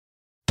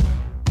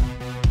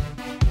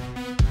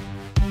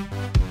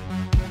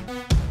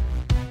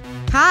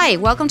Hi,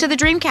 welcome to the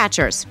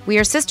Dreamcatchers. We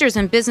are sisters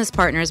and business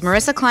partners,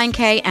 Marissa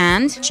Klein-Kay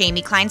and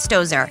Jamie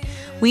Klein-Stozer.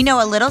 We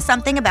know a little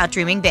something about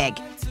dreaming big.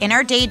 In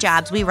our day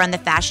jobs, we run the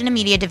fashion and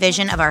media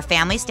division of our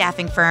family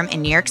staffing firm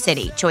in New York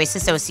City, Choice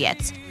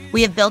Associates.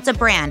 We have built a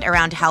brand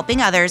around helping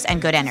others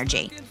and good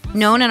energy.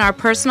 Known in our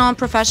personal and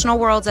professional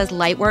worlds as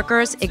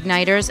lightworkers,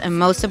 igniters, and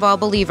most of all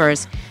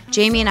believers,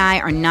 Jamie and I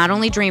are not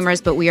only dreamers,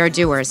 but we are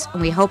doers,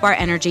 and we hope our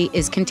energy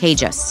is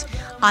contagious.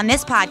 On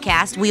this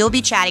podcast, we will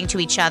be chatting to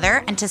each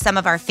other and to some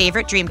of our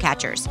favorite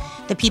Dreamcatchers,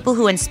 the people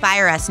who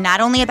inspire us not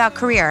only about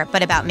career,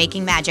 but about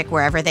making magic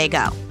wherever they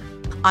go.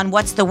 On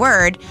What's the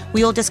Word,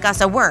 we will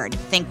discuss a word,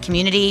 think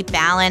community,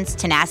 balance,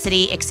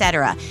 tenacity,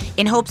 etc.,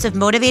 in hopes of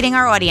motivating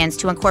our audience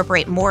to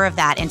incorporate more of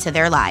that into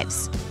their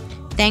lives.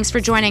 Thanks for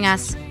joining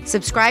us.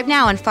 Subscribe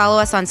now and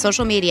follow us on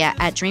social media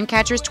at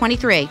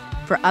Dreamcatchers23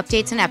 for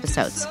updates and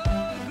episodes.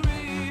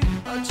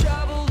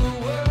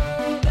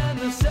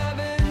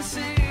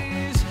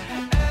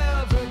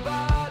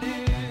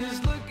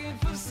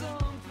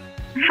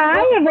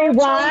 Hi,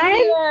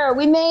 everyone.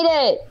 We made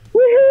it.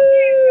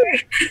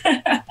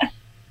 Woohoo!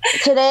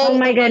 Today, oh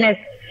my goodness.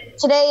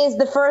 Today is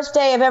the first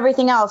day of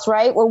everything else,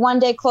 right? We're one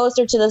day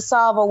closer to the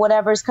solve of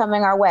whatever's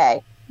coming our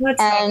way.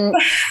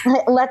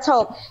 Let's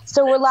hope.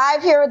 So we're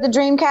live here at the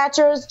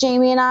Dreamcatchers,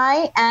 Jamie and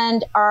I,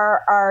 and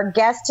our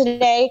guest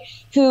today,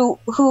 who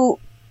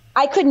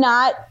I could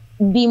not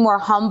be more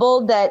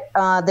humbled that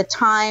the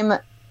time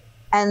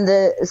and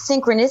the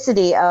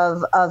synchronicity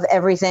of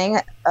everything.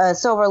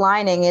 Silver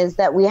lining is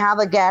that we have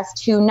a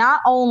guest who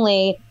not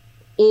only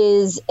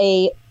is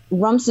a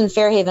Rumson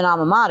Fairhaven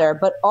alma mater,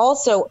 but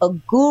also a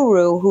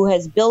guru who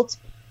has built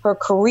her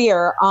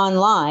career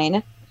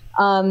online.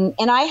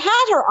 And I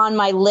had her on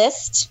my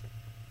list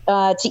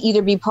to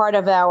either be part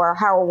of our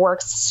How It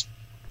Works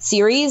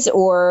series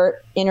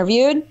or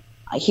interviewed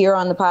here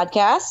on the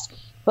podcast.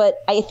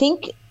 But I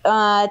think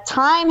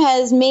time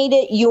has made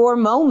it your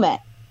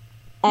moment.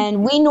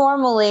 And we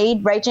normally,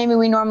 right, Jamie,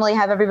 we normally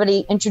have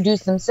everybody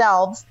introduce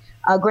themselves.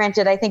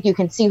 Granted, I think you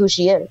can see who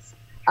she is.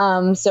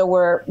 So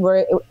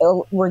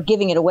we're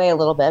giving it away a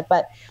little bit,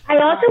 but I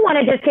also want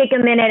to just take a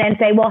minute and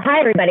say, well,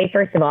 hi everybody,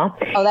 first of all.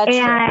 Oh, that's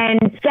and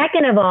true.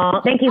 Second of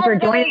all, thank you for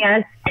joining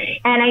us.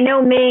 And I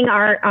know Ming,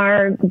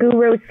 our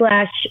guru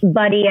 /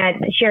 buddy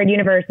at Shared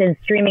Universe, is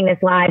streaming this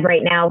live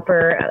right now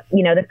for,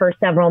 the first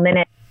several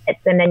minutes.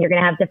 And then you're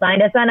going to have to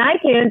find us on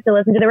iTunes to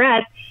listen to the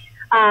rest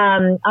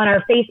on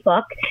our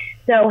Facebook.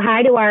 So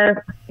hi to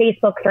our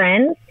Facebook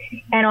friends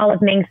and all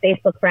of Ming's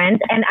Facebook friends.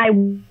 And I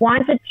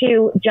wanted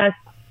to just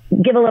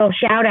give a little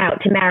shout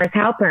out to Maris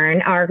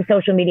Halpern, our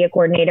social media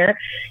coordinator,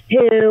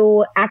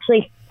 who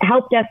actually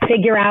helped us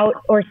figure out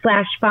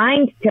 /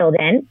 find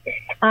Tilden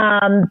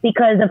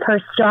because of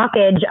her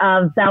stalkage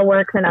of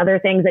Bellworks and other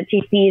things that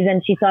she sees.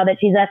 And she saw that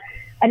she's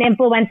an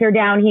influencer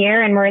down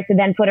here, and Marissa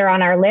then put her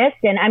on our list.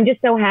 And I'm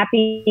just so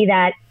happy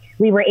that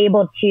we were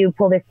able to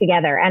pull this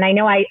together. And I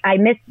know I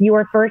missed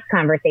your first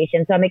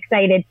conversation, so I'm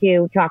excited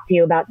to talk to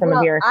you about some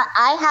of your...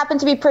 I happen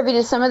to be privy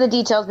to some of the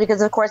details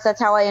because, of course, that's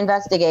how I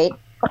investigate.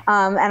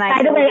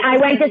 By the way, I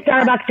went to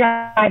Starbucks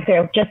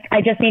drive-thru.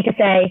 I just need to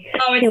say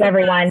to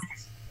everyone,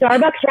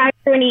 Starbucks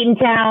drive-thru in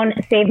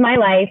Eatontown saved my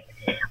life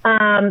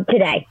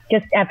today.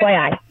 Just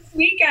FYI.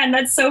 Weekend,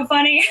 that's so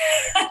funny.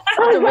 I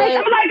was like,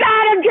 oh my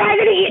God, I'm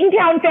driving to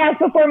Eatontown fast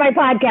before my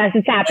podcast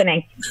is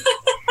happening.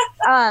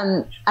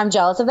 I'm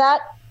jealous of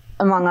that,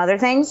 among other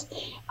things.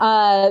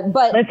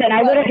 But listen,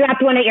 I would have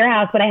dropped one at your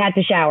house, but I had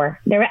to shower.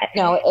 There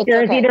was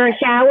okay. Either a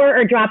shower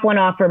or drop one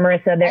off for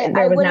Marissa.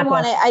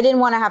 I didn't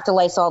want to have to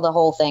Lysol the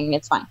whole thing.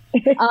 It's fine.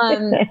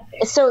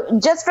 So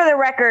just for the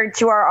record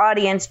to our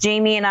audience,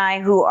 Jamie and I,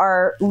 who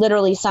are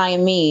literally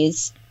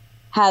Siamese,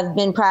 have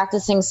been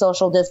practicing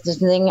social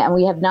distancing, and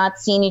we have not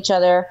seen each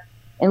other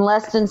in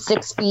less than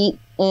 6 feet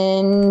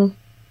in,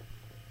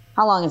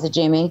 how long is it,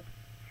 Jamie?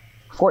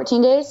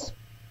 14 days?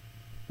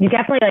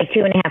 Definitely like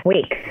 2.5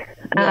 weeks.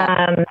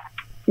 Yeah.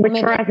 Which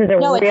for us is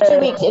it's 2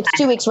 weeks. It's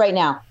 2 weeks right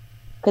now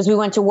because we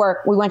went to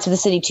work. We went to the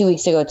city 2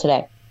 weeks ago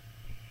today.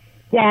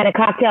 Yeah, I had a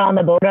cocktail on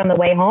the boat on the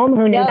way home.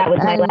 Who knew that was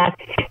my last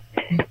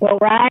boat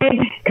ride?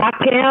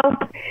 Cocktail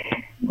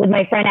with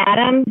my friend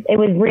Adam. It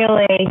was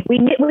really,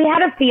 we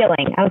had a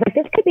feeling. I was like,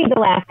 this could be the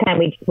last time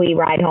we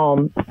ride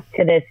home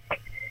to this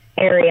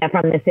area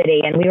from the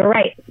city, and we were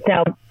right.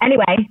 So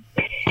anyway,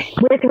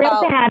 we're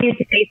thrilled to have you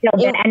today,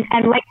 Tilden.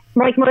 And like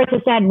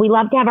Marissa said, we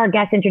love to have our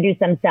guests introduce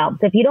themselves.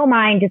 So if you don't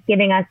mind just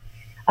giving us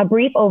a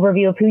brief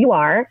overview of who you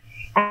are,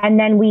 and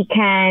then we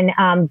can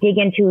dig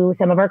into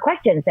some of our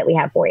questions that we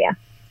have for you.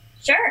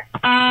 Sure.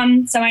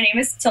 So my name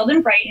is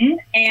Tilden Brighton,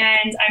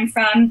 and I'm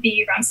from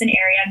the Rumson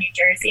area of New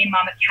Jersey in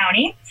Monmouth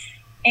County.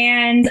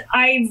 And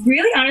I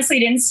really honestly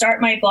didn't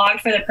start my blog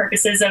for the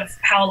purposes of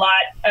how a lot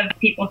of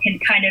people can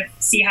kind of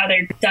see how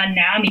they're done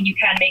now. I mean, you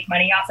can make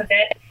money off of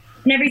it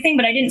and everything,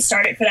 but I didn't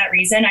start it for that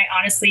reason. I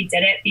honestly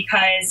did it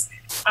because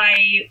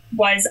I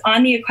was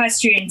on the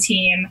equestrian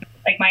team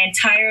like my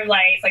entire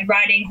life, like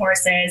riding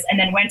horses, and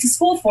then went to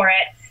school for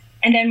it.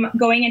 And then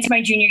going into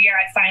my junior year,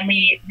 I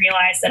finally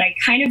realized that I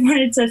kind of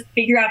wanted to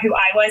figure out who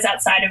I was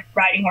outside of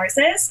riding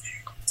horses.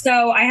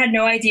 So I had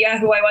no idea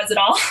who I was at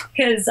all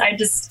because I'd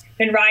just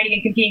been riding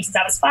and competing since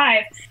I was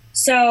 5.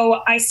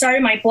 So I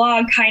started my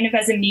blog kind of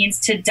as a means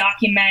to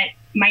document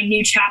my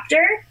new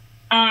chapter.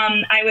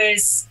 I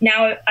was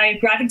now a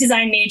graphic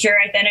design major.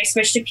 Then I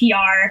switched to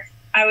PR.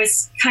 I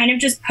was kind of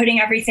just putting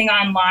everything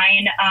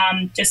online,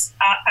 just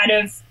out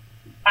of,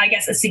 I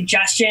guess, a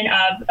suggestion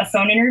of a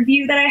phone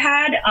interview that I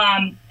had,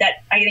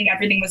 that I think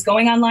everything was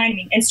going online. I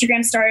mean,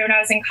 Instagram started when I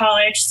was in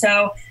college.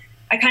 So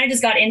I kind of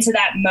just got into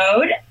that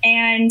mode.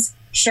 And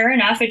sure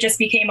enough, it just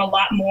became a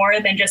lot more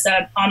than just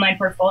an online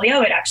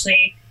portfolio. It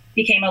actually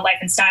became a life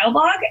and style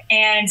blog.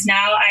 And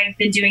now I've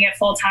been doing it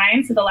full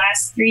time for the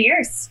last 3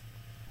 years.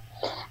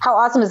 How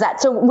awesome is that?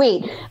 So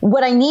wait,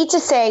 what I need to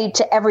say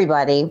to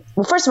everybody,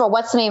 well, first of all,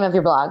 what's the name of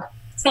your blog?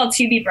 It's called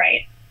To Be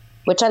Bright.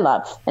 Which I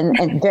love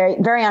and very,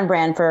 very on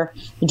brand for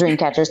the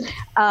Dreamcatchers.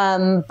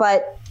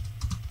 But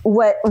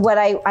what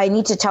I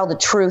need to tell the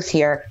truth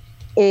here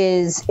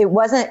is it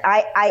wasn't,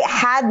 I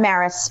had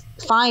Maris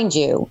find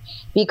you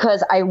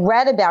because I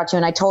read about you,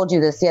 and I told you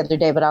this the other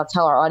day, but I'll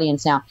tell our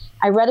audience now.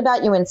 I read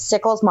about you in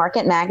Sickles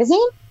Market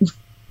magazine.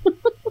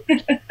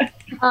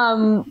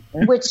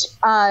 Which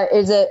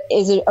is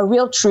a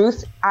real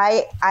truth.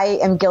 I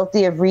am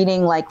guilty of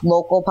reading like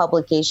local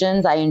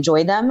publications. I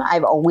enjoy them.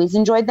 I've always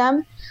enjoyed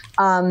them.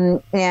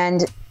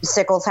 And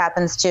Sickles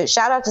happens to,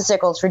 shout out to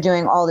Sickles for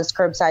doing all this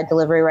curbside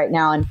delivery right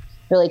now and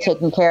really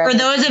taking care of it. For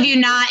those of you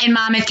not in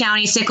Monmouth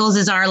County, Sickles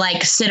is our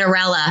like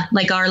Cinderella,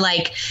 like our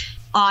like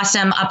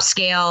awesome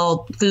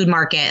upscale food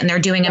market, and they're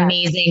doing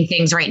amazing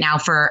things right now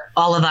for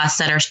all of us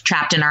that are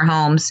trapped in our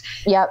homes.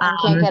 Yep,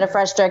 we can't get a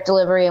fresh direct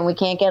delivery, and we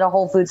can't get a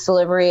Whole Foods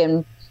delivery,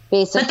 and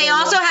basically. But they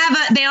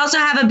also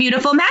have a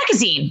beautiful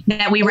magazine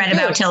that we read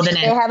about, Tilden.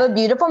 They have a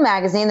beautiful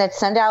magazine that's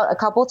sent out a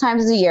couple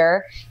times a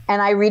year,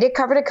 and I read it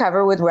cover to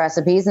cover with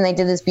recipes. And they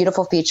did this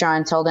beautiful feature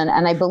on Tilden,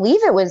 and I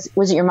believe it was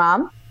it your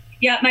mom?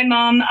 Yeah, my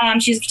mom.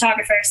 She's a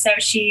photographer, so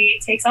she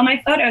takes all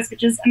my photos,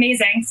 which is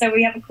amazing. So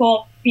we have a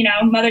cool,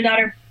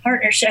 mother-daughter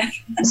partnership.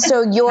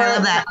 So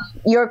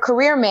your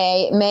career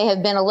may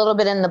have been a little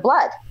bit in the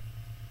blood.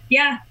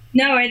 Yeah,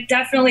 no, it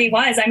definitely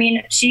was. I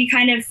mean, she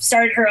kind of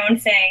started her own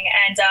thing,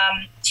 and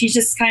she's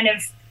just kind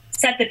of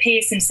set the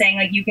pace and saying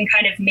like you can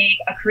kind of make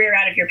a career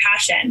out of your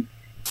passion.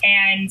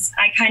 And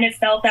I kind of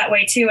felt that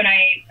way too. And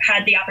I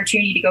had the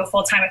opportunity to go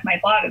full time with my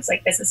blog. It was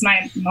like, this is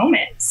my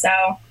moment. So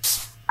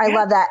I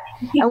love that.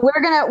 And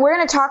we're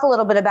gonna talk a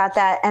little bit about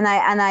that. And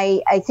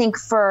I think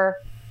for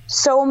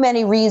so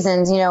many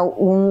reasons,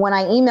 when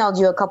I emailed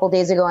you a couple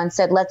days ago and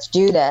said, let's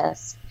do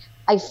this,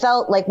 I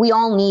felt like we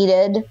all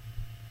needed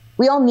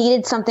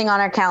something on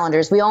our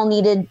calendars. We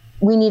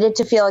needed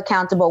to feel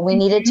accountable. We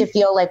needed to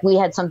feel like we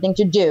had something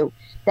to do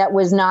that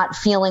was not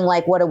feeling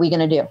like, what are we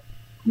going to do?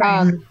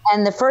 Right.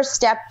 And the first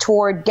step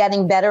toward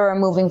getting better or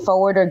moving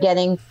forward or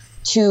getting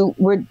to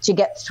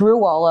get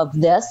through all of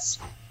this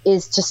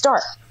is to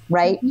start.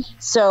 Right. Mm-hmm.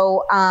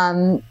 So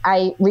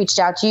I reached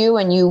out to you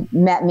and you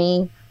met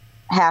me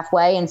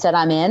halfway and said,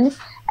 I'm in.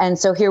 And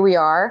so here we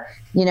are,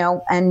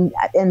 and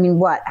I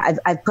mean,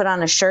 I've put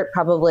on a shirt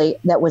probably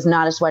that was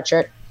not a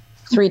sweatshirt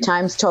 3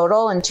 times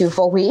total in 2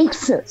 full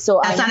weeks.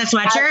 So that's not a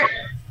sweatshirt?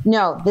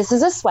 No, this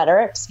is a sweater.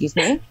 Excuse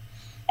me.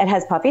 It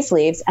has puffy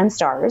sleeves and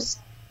stars.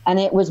 And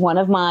it was one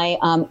of my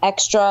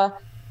extra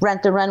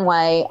Rent the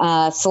Runway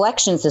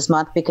selections this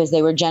month because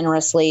they were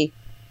generously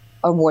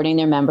awarding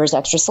their members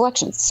extra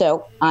selections.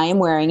 So I am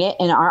wearing it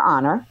in our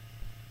honor.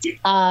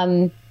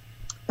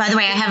 By the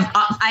way,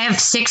 I have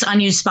 6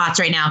 unused spots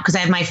right now because I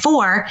have my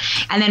 4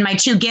 and then my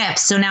 2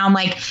 gifts. So now I'm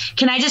like,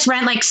 can I just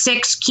rent like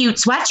 6 cute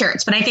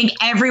sweatshirts? But I think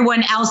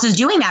everyone else is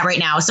doing that right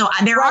now. So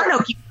there are no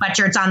cute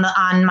sweatshirts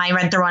on my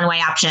Rent the Runway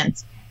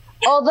options.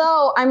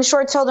 Although I'm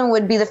sure Tilden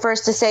would be the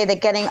first to say that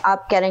getting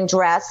up, getting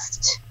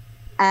dressed,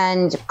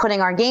 and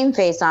putting our game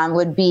face on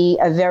would be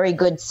a very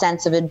good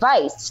sense of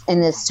advice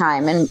in this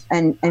time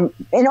and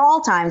in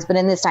all times, but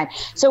in this time.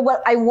 So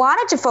what I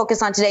wanted to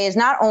focus on today is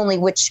not only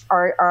which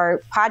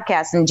our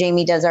podcast, and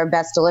Jamie does our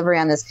best delivery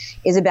on this,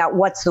 is about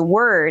what's the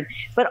word,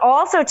 but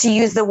also to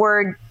use the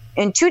word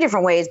in 2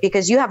 different ways,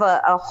 because you have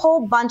a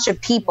whole bunch of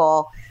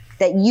people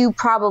that you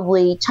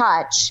probably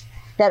touch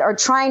that are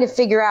trying to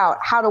figure out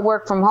how to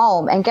work from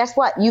home. And guess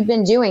what? You've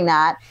been doing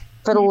that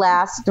for the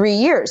last 3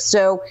 years.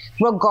 So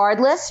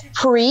regardless,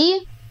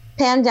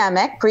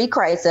 pre-pandemic,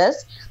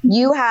 pre-crisis,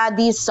 you had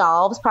these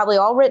solves probably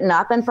all written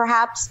up, and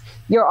perhaps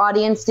your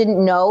audience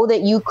didn't know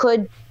that you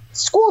could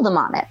school them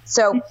on it.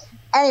 So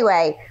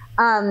anyway,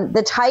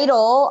 the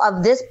title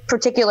of this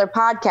particular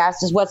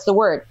podcast is What's the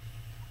Word?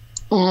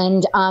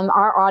 And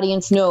our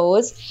audience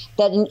knows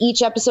that in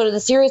each episode of the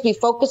series, we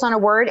focus on a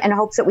word in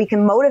hopes that we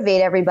can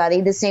motivate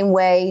everybody the same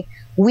way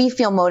we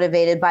feel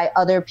motivated by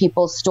other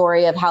people's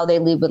story of how they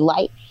lead with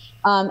light.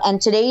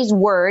 And today's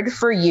word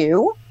for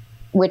you,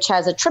 which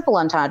has a triple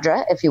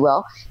entendre, if you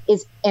will,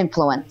 is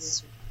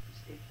influence.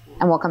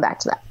 And we'll come back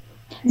to that.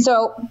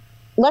 So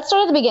let's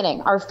start at the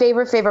beginning. Our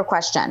favorite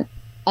question.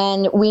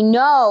 And we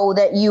know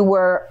that you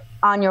were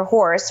on your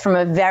horse from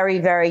a very,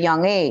 very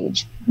young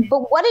age.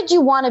 But what did you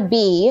want to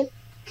be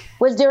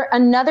Was there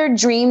another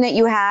dream that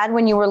you had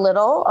when you were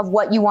little of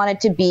what you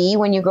wanted to be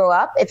when you grow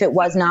up, if it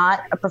was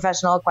not a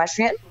professional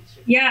equestrian?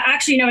 Yeah,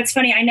 actually, no, it's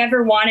funny. I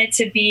never wanted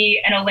to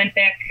be an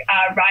Olympic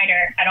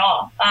rider at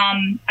all.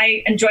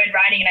 I enjoyed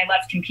riding and I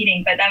loved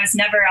competing, but that was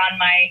never on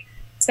my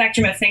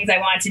spectrum of things I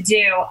wanted to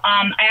do.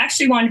 I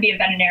actually wanted to be a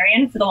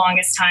veterinarian for the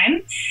longest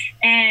time.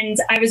 And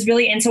I was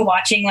really into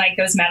watching like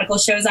those medical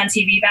shows on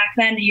TV back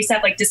then. They used to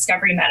have like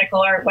Discovery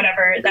Medical or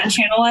whatever that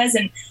channel was.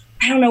 And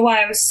I don't know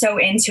why I was so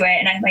into it.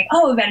 And I'm like,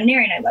 oh, a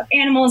veterinarian. I love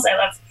animals. I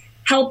love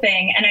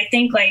helping. And I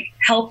think like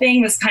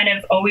helping was kind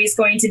of always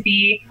going to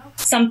be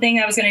something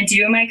I was going to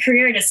do in my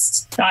career. I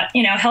just thought,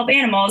 help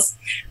animals.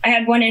 I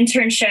had one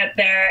internship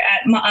there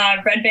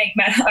at Red Bank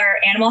or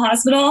Animal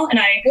Hospital, and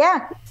I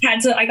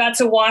got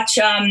to watch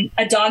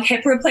a dog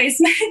hip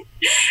replacement,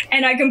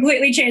 and I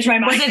completely changed my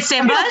mind. Was it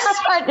Simba's?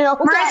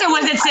 Marissa,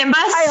 was it Simba's?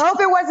 I hope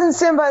it wasn't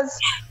Simba's.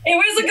 It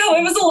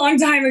was a long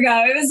time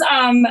ago. It was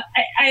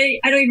I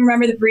don't even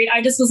remember the breed.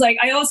 I just was like,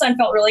 I all of a sudden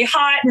felt really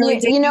hot, really.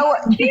 This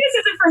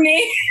isn't for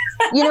me.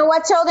 You know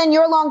what, Tilden?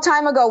 Your long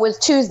time ago was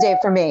Tuesday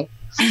for me.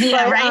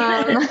 Yeah,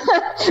 right.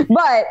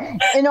 But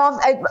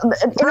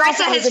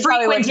Marissa has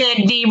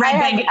frequented the Red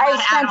Bank.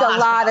 I spent a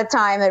lot of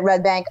time at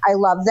Red Bank. I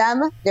love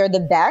them. They're the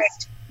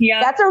best.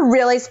 Yeah, that's a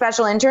really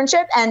special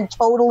internship, and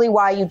totally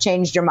why you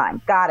changed your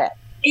mind. Got it.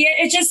 Yeah,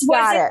 it just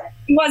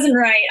wasn't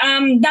right.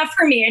 Not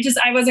for me.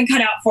 I wasn't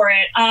cut out for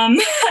it.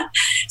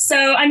 So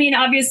I mean,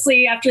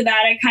 obviously, after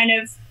that,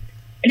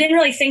 I didn't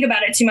really think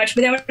about it too much.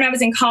 But then when I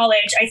was in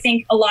college, I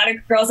think a lot of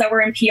girls that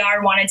were in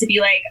PR wanted to be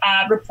like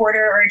a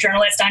reporter or a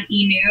journalist on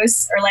E!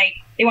 News, or like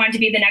they wanted to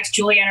be the next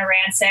Juliana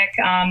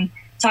Rancic,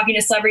 talking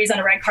to celebrities on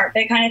a red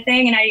carpet kind of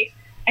thing. And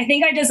I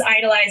think I just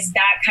idolized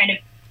that kind of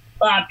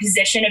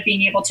position of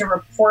being able to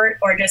report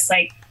or just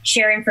like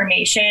share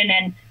information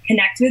and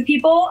connect with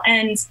people.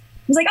 And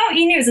I was like, oh,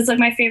 E! News, it's like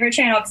my favorite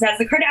channel because it has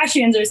the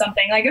Kardashians or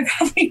something. Like I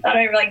probably thought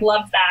I like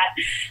loved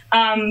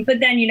that. But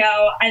then,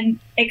 and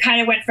it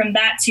kind of went from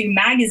that to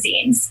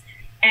magazines.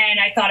 And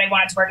I thought I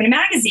wanted to work in a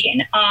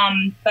magazine.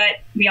 But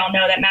we all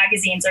know that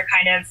magazines are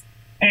kind of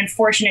an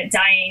unfortunate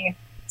dying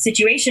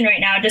situation right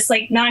now, just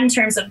like not in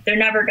terms of they're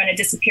never going to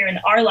disappear in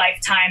our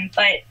lifetime,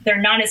 but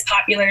they're not as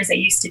popular as they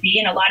used to be.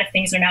 And a lot of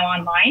things are now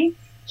online.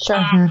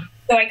 Sure.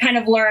 So I kind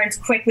of learned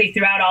quickly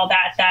throughout all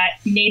that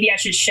maybe I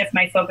should shift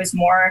my focus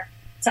more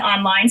to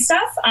online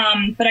stuff.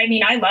 But I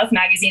mean, I love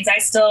magazines. I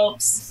still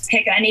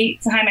pick any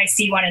time I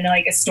see one in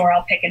like a store,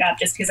 I'll pick it up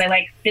just because I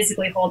like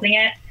physically holding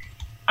it.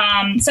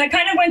 So I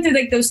kind of went through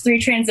like those three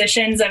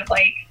transitions of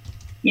like,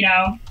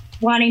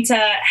 wanting to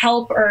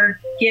help or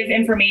give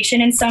information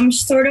in some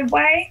sort of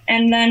way,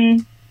 and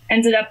then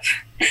ended up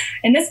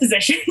in this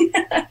position.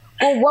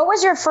 Well, what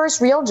was your first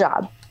real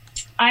job?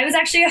 I was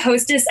actually a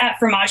hostess at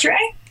Fromagerie.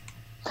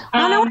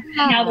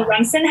 Now the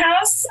Rumson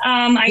House.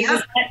 I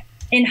was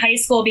in high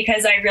school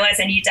because I realized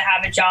I needed to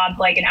have a job,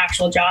 like an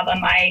actual job on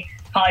my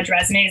college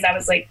resumes. That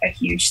was like a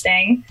huge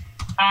thing.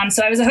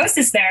 So I was a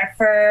hostess there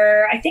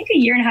for, I think,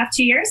 1.5 years,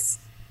 2 years.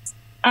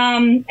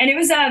 And it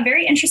was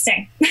very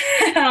interesting.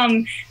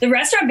 The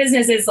restaurant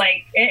business is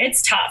like,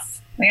 it's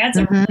tough. Like that's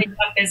a really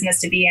tough business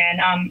to be in.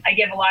 I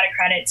give a lot of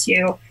credit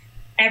to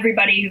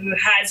everybody who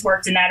has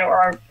worked in that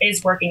or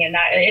is working in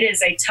that. It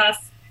is a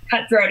tough,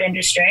 cutthroat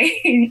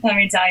industry, let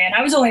me tell you. And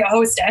I was only a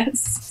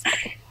hostess.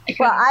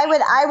 Well,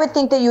 I would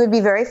think that you would be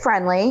very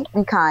friendly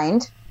and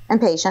kind and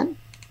patient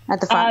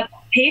at the front.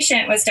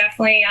 Patient was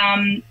definitely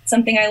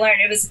something I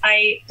learned.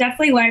 I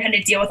definitely learned how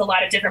to deal with a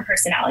lot of different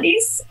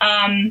personalities,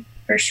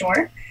 for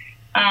sure.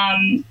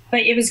 But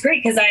it was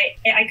great because I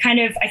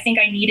think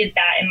I needed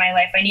that in my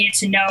life. I needed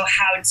to know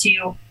how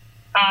to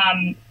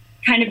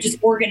kind of just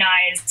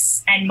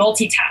organize and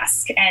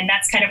multitask. And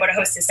that's kind of what a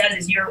hostess does,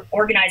 is you're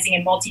organizing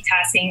and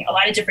multitasking a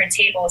lot of different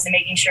tables and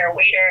making sure a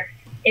waiter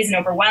isn't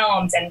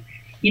overwhelmed. And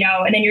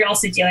and then you're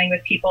also dealing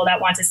with people that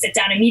want to sit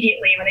down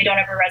immediately when they don't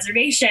have a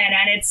reservation.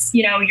 And it's,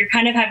 you're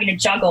kind of having to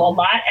juggle a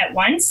lot at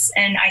once.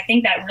 And I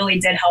think that really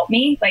did help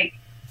me like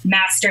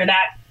master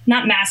that,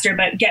 not master,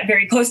 but get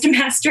very close to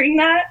mastering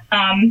that,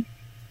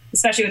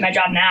 especially with my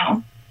job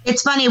now.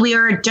 It's funny. We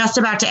were just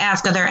about to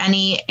ask, are there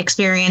any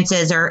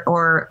experiences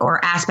or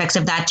aspects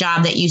of that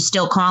job that you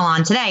still call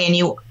on today? And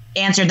you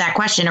answered that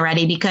question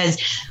already,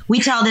 because we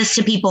tell this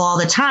to people all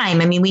the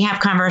time. I mean, we have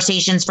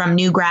conversations from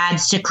new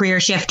grads to career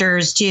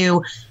shifters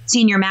to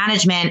senior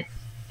management.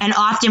 And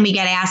often we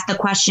get asked the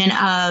question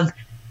of,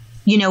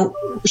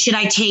 should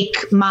I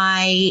take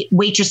my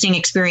waitressing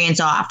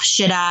experience off?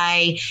 Should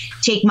I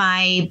take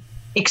my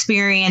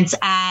experience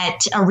at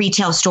a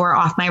retail store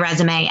off my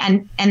resume?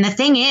 And the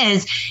thing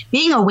is,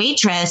 being a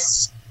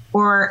waitress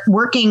or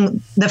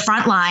working the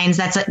front lines,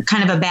 that's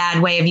kind of a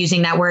bad way of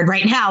using that word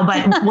right now,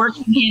 but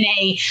working in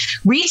a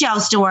retail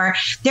store,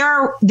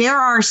 there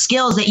are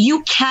skills that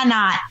you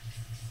cannot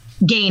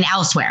gain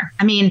elsewhere.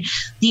 I mean,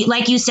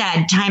 like you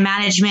said, time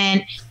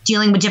management,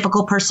 dealing with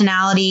difficult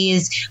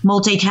personalities,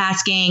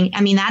 multitasking.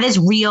 I mean, that is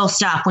real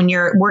stuff when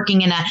you're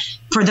working in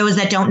for those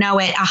that don't know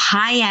it, a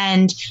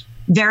high-end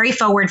very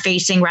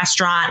forward-facing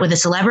restaurant with a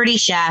celebrity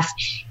chef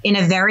in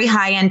a very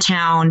high-end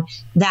town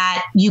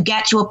that you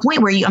get to a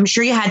point where I'm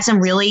sure you had some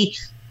really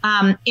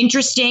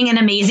interesting and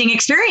amazing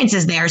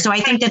experiences there. So I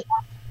think that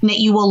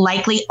you will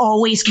likely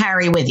always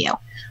carry with you.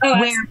 Oh,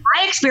 where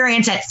my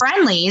experience at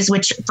Friendly's,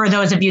 which for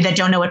those of you that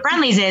don't know what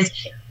Friendly's is,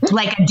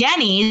 like a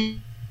Denny's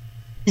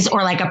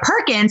or like a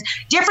Perkins,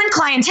 different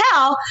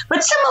clientele,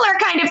 but similar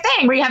kind of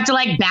thing where you have to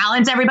like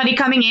balance everybody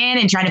coming in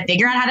and try to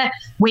figure out how to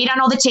wait on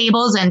all the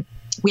tables. And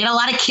we had a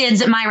lot of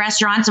kids at my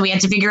restaurant, so we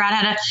had to figure out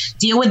how to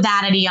deal with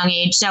that at a young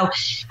age. So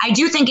I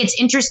do think it's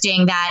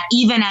interesting that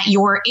even at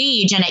your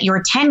age and at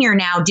your tenure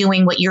now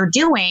doing what you're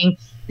doing,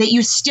 that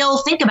you still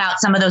think about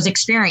some of those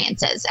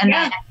experiences and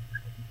that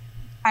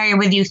carry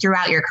with you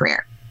throughout your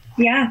career.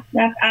 Yeah,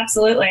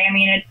 absolutely. I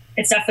mean,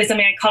 it's definitely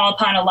something I call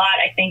upon a lot.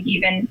 I think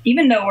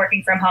even though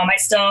working from home, I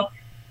still,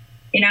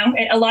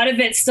 a lot of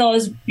it still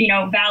is,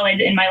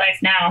 valid in my life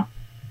now.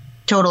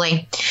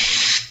 Totally.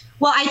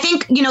 Well, I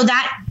think,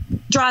 that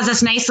draws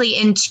us nicely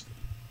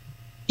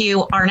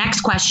into our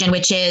next question,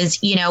 which is,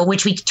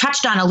 which we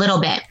touched on a little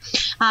bit.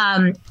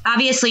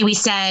 Obviously, we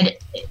said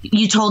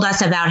you told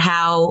us about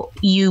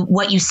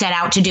what you set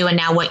out to do and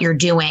now what you're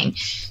doing.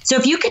 So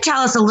if you could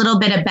tell us a little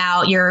bit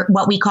about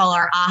what we call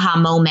our aha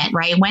moment,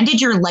 right? When did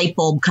your light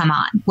bulb come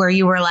on where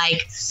you were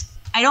like,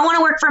 I don't want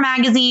to work for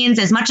magazines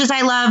as much as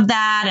I love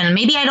that. And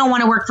maybe I don't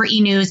want to work for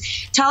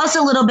e-news. Tell us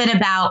a little bit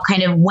about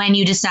kind of when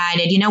you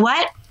decided, you know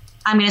what,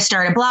 I'm going to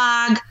start a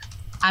blog.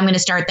 I'm going to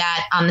start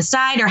that on the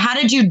side. Or how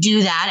did you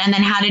do that? And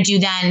then how did you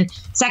then,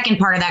 second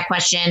part of that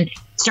question,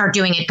 start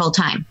doing it full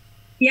time?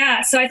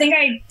 Yeah, so I think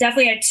I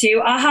definitely had two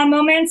aha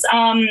moments.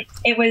 I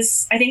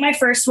think my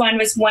first one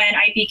was when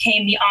I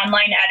became the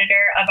online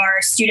editor of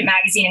our student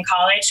magazine in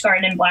college,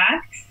 Garden in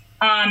Black.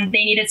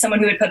 They needed someone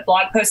who would put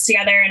blog posts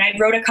together, and I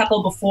wrote a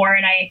couple before,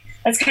 and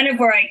that's kind of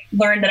where I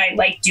learned that I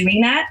liked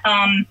doing that.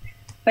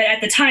 But at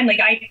the time,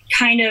 I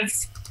kind of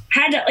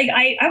had to,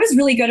 I was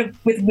really good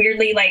with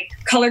weirdly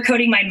color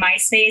coding my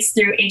MySpace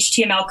through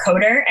HTML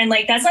coder. And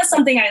that's not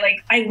something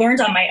I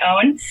learned on my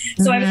own.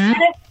 So I was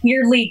kind of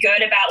weirdly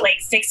good about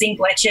fixing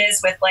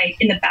glitches with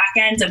in the back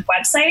end of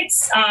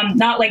websites.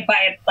 Not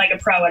by a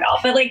pro at all,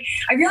 but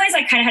I realized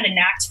I kind of had a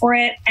knack for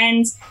it.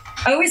 And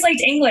I always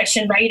liked English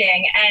and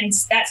writing. And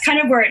that's kind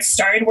of where it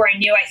started, where I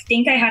knew I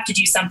think I have to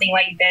do something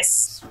like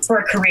this for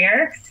a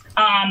career.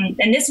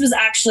 And this was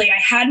actually, I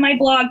had my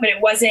blog, but it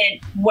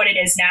wasn't what it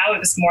is now. It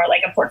was more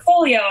like a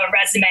portfolio, a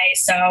resume.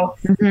 So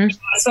I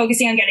was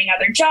focusing on getting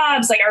other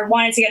jobs. I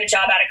wanted to get a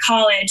job out of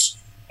college.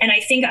 And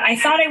I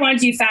thought I wanted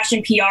to do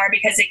fashion PR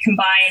because it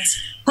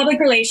combines public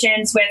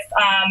relations with,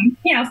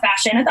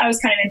 fashion. I thought it was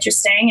kind of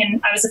interesting.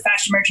 And I was a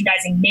fashion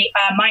merchandising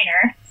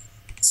minor.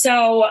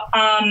 So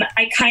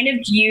I kind of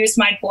used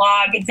my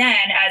blog then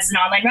as an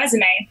online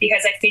resume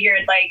because I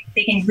figured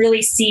they can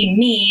really see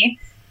me,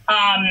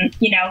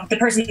 the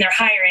person they're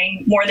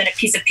hiring more than a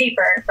piece of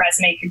paper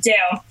resume could do.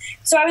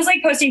 So I was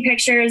posting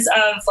pictures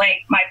of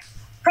my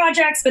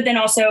projects, but then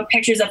also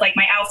pictures of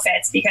my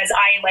outfits because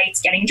I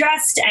liked getting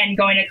dressed and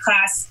going to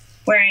class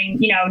wearing,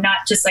 not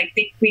just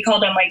we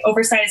called them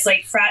oversized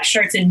frat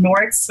shirts and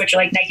Norts, which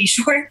are Nike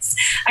shorts.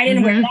 I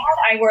didn't wear that.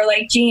 I wore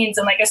jeans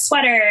and a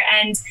sweater.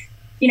 And,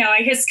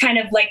 I just kind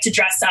of like to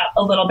dress up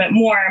a little bit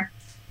more.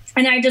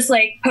 And I just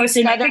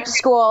posted my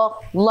school.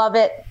 Love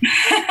it.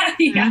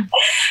 Yeah. And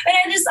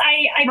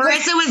I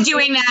Marissa was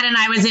doing that and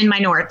I was in my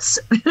Norts.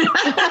 And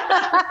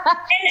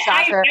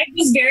I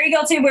was very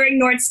guilty of wearing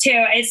Norts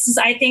too. It's just,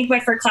 I think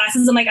for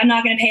classes, I'm I'm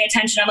not going to pay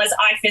attention unless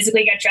I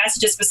physically get dressed.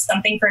 It just was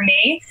something for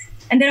me.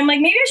 And then I'm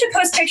maybe I should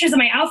post pictures of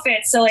my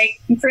outfits. So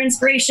for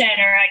inspiration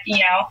or,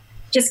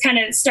 just kind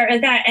of start like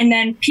that. And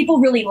then people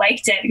really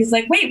liked it because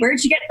wait,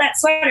 where'd you get that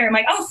sweater?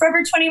 I'm oh,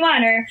 Forever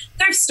 21 or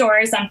thrift store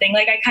or something.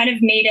 I kind of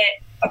made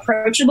it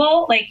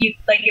approachable.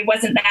 It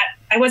wasn't that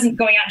I wasn't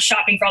going out and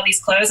shopping for all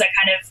these clothes. I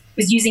kind of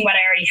was using what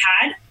I already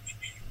had.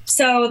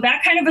 So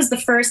that kind of was the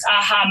first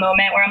aha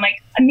moment where I'm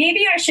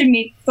maybe I should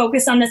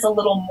focus on this a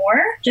little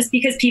more just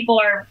because people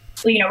are,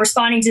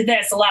 responding to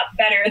this a lot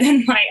better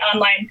than my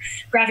online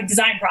graphic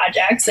design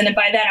projects. And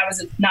by then I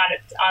was not an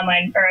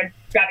online or a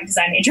graphic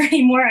design major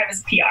anymore. I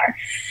was PR.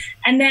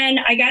 And then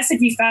I guess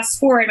if you fast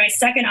forward, my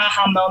second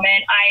aha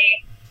moment,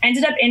 I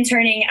ended up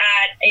interning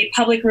at a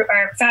public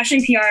or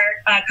fashion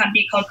PR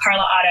company called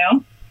Carla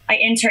Otto. I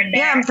interned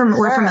there. Yeah,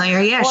 we're familiar.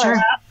 Yeah,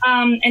 sure.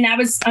 And that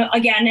was,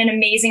 again, an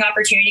amazing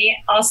opportunity.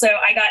 Also,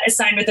 I got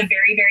assigned with a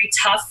very, very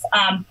tough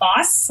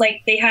boss.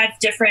 They had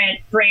different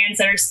brands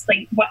that are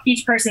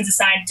each person's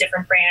assigned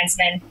different brands,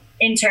 and then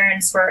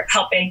interns were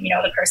helping,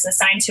 the person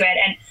assigned to it.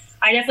 And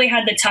I definitely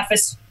had the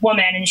toughest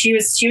woman, and she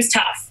was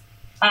tough.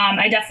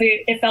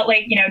 It felt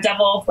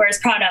Devil Wears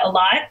Prada a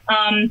lot.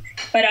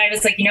 But I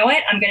was you know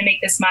what? I'm going to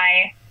make this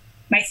my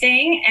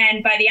thing.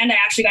 And by the end, I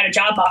actually got a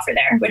job offer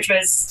there, which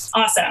was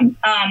awesome.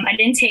 I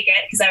didn't take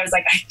it because I was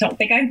I don't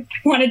think I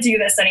want to do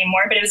this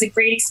anymore, but it was a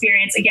great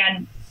experience.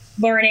 Again,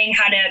 learning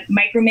how to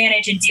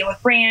micromanage and deal with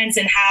brands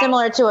and how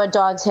similar to a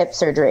dog's hip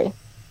surgery.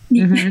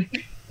 Yeah.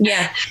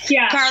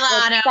 Yeah. Carla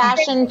Otto.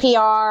 Fashion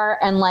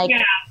PR and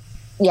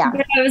Yeah.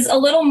 But I was a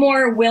little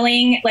more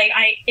willing. Like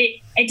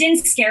it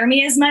didn't scare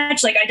me as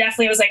much. Like I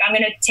definitely was like, I'm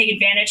going to take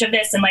advantage of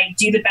this and like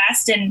do the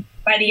best. And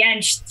by the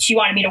end, she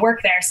wanted me to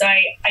work there. So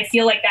I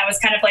feel like that was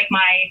kind of like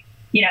my,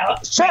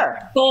 sure,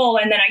 my goal.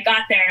 And then I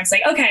got there and it's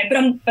like, okay, but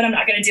I'm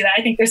not going to do that.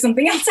 I think there's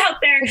something else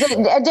out there. It's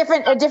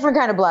a different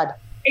kind of blood.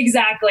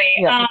 Exactly.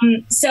 Yeah.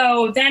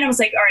 So then I was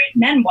like, all right,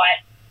 then what?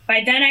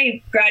 By then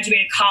I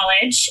graduated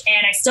college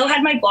and I still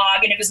had my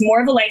blog, and it was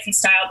more of a life and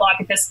style blog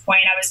at this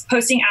point. I was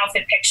posting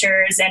outfit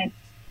pictures and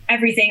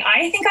everything.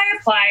 I think I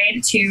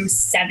applied to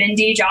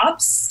 70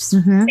 jobs,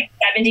 70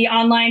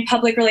 online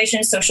public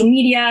relations, social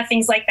media,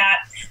 things like that.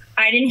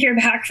 I didn't hear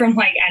back from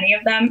like any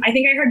of them. I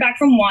think I heard back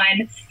from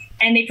one,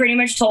 and they pretty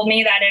much told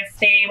me that if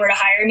they were to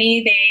hire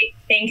me, they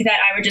think that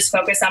I would just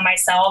focus on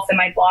myself and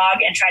my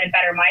blog and try to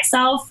better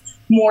myself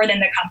more than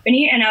the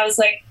company. And I was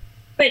like,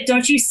 but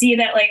don't you see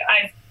that like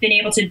I've been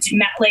able to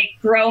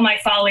grow my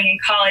following in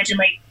college, and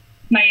like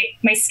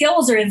my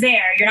skills are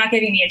there. You're not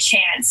giving me a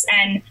chance.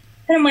 And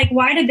then I'm like,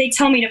 why did they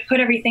tell me to put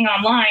everything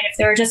online if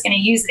they were just going to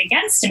use it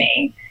against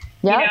me?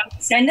 Yeah.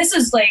 And this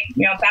was like,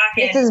 back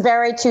in. This is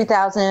very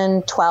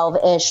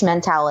 2012-ish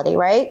mentality,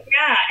 right?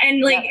 Yeah.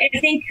 And like, I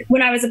think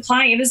when I was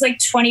applying, it was like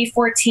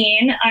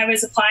 2014, I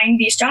was applying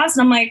these jobs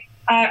and I'm like,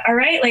 all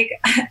right, like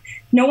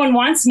no one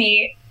wants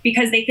me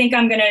because they think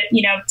I'm going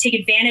to, take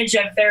advantage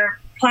of their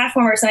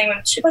platform or something,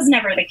 which was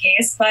never the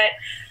case. But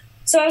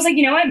so I was like,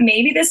 you know what,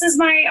 maybe this is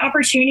my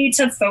opportunity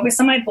to focus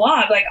on my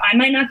blog. Like I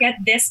might not get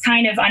this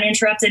kind of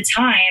uninterrupted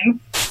time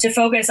to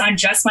focus on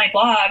just my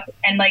blog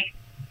and like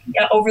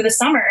over the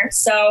summer.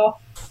 So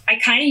I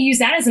kind of use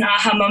that as an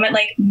aha moment.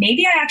 Like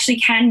maybe I actually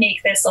can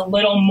make this a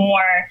little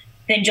more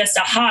than just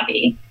a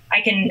hobby.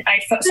 I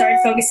started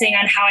focusing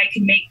on how I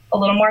could make a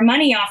little more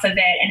money off of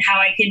it and how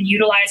I can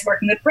utilize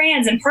working with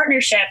brands and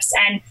partnerships.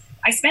 And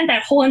I spent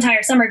that whole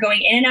entire summer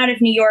going in and out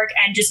of New York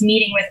and just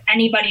meeting with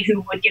anybody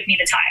who would give me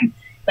the time.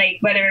 Like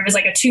whether it was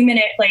like a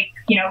 2-minute,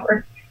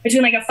 or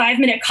between like a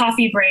 5-minute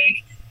coffee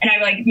break. And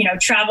I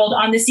traveled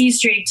on the C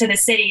Street to the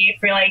city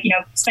for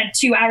spent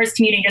 2 hours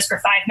commuting just for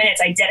 5 minutes.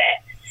 I did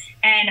it.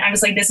 And I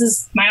was like, this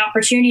is my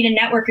opportunity to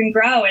network and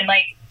grow and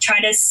like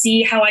try to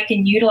see how I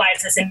can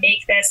utilize this and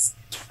make this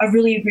a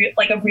really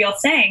a real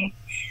thing.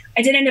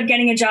 I did end up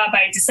getting a job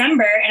by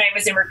December, and I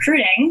was in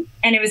recruiting,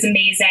 and it was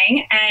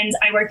amazing. And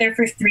I worked there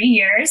for 3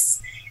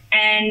 years.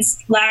 And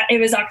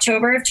it was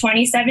October of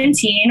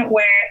 2017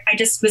 where I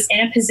just was in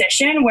a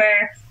position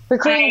where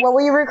recruiting. What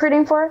were you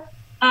recruiting for?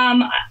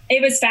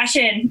 It was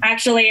fashion.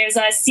 Actually, it was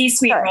a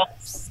C-suite role.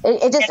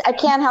 I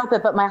can't help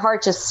it, but my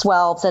heart just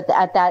swells at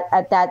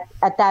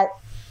that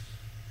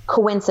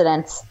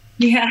coincidence.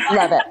 Yeah.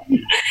 Love it.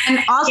 And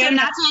also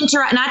not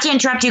to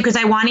interrupt you, because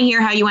I want to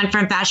hear how you went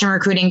from fashion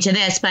recruiting to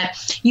this,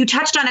 but you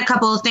touched on a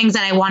couple of things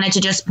that I wanted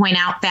to just point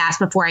out fast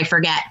before I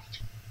forget.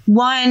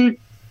 One,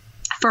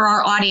 for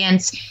our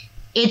audience,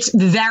 it's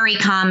very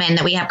common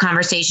that we have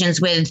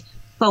conversations with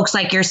folks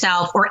like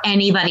yourself or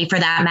anybody for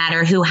that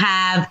matter who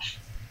have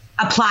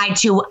applied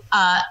to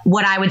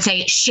what I would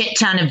say shit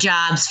ton of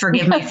jobs,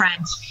 forgive my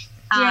French,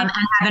 and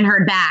haven't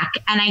heard back.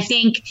 And I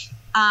think,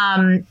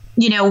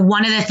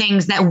 one of the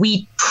things that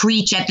we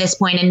preach at this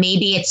point, and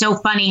maybe it's so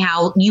funny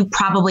how you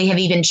probably have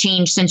even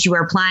changed since you were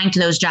applying to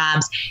those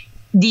jobs,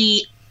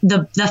 the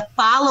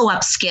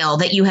follow-up skill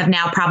that you have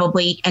now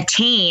probably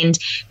attained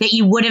that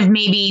you would have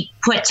maybe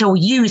put to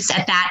use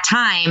at that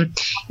time.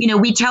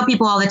 We tell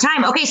people all the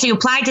time, okay, so you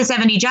applied to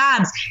 70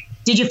 jobs.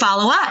 Did you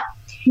follow up?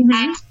 Mm-hmm.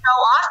 And so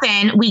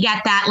often we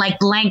get that like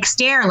blank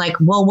stare, like,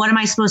 well, what am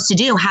I supposed to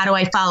do? How do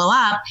I follow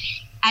up?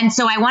 And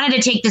so I wanted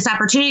to take this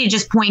opportunity to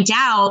just point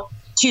out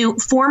to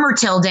former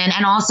Tilden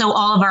and also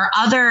all of our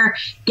other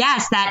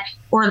guests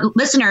or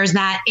listeners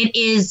that it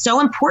is so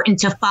important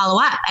to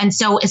follow up. And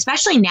so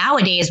especially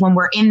nowadays when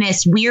we're in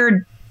this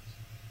weird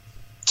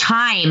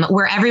time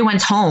where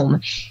everyone's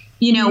home,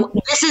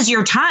 this is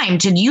your time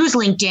to use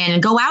LinkedIn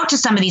and go out to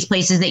some of these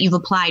places that you've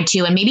applied to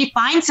and maybe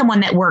find someone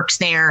that works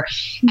there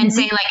and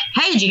say like,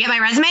 hey, did you get my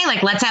resume?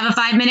 Like, let's have a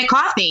 5-minute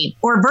coffee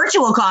or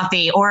virtual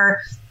coffee or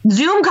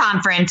Zoom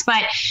conference.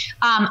 But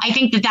I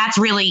think that that's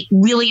really,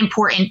 really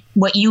important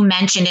what you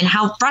mentioned and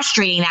how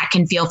frustrating that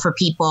can feel for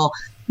people.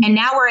 And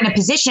now we're in a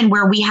position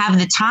where we have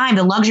the time,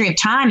 the luxury of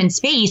time and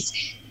space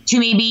to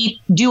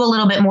maybe do a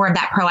little bit more of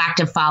that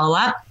proactive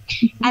follow-up.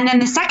 And then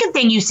the second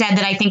thing you said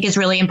that I think is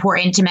really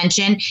important to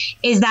mention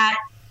is that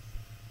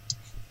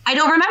I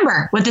don't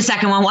remember what the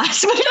second one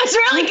was, but it was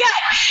really good.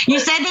 You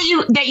said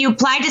that you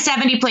applied to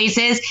 70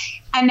 places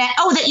and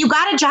that you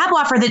got a job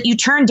offer that you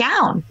turned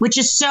down, which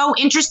is so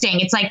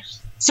interesting. It's like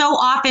so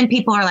often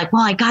people are like,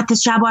 well, I got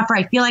this job offer.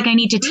 I feel like I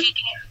need to take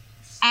it.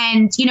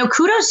 And,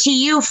 kudos to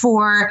you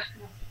for,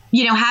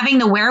 having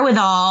the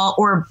wherewithal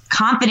or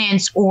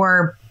confidence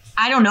or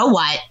I don't know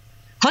what,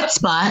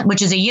 chutzpah,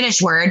 which is a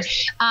Yiddish word,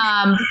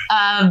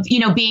 of,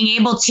 being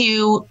able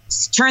to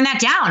turn that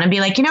down and be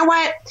like, you know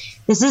what,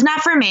 this is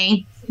not for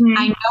me. Mm-hmm.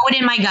 I know it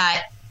in my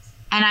gut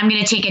and I'm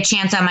going to take a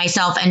chance on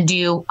myself and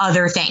do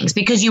other things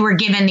because you were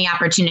given the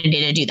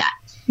opportunity to do that.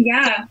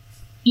 Yeah.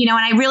 you know,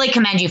 and I really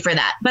commend you for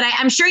that. But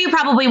I'm sure you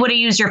probably would have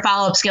used your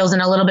follow-up skills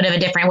in a little bit of a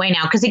different way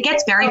now, because it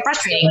gets very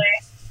frustrating.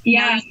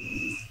 Yeah.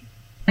 You know,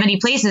 many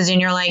places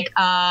and you're like,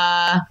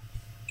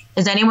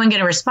 is anyone going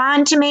to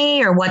respond to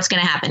me, or what's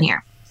going to happen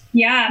here?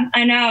 Yeah,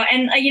 I know.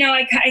 And, you know,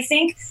 I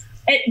think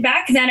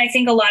back then, I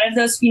think a lot of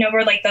those, you know,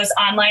 were like those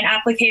online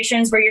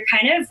applications where you're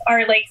kind of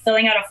are like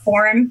filling out a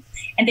form,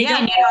 and they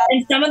don't,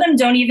 and some of them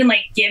don't even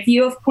like give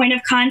you a point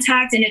of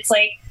contact. And it's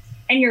like,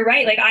 and you're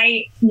right. Like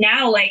I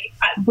now, like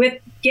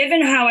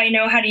given how I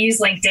know how to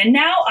use LinkedIn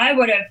now, I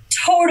would have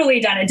totally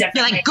done it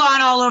differently. You're like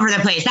gone all over the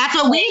place. That's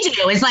what we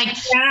do. It's like,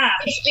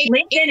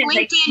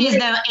 LinkedIn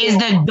is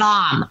the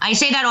bomb. I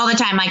say that all the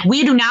time. Like,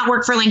 we do not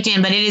work for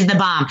LinkedIn, but it is the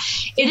bomb.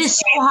 It is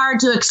so hard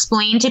to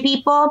explain to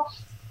people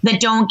that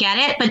don't get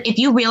it. But if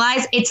you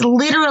realize it's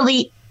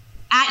literally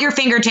at your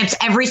fingertips,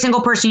 every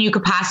single person you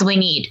could possibly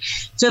need.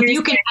 So if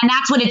you can, and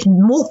that's what it's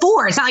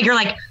for. It's not like you're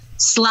like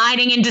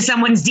sliding into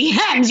someone's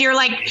DMs. You're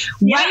like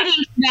writing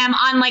to them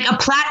on like a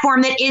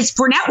platform that is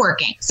for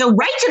networking. So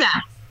write to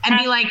them and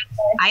be like,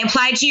 I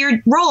applied to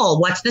your role.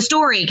 What's the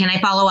story? Can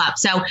I follow up?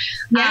 So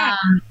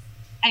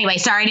anyway,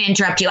 sorry to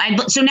interrupt you.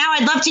 So now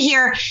I'd love to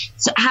hear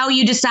how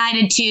you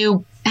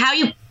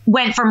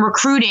went from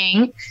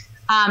recruiting.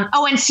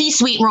 And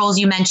C-suite roles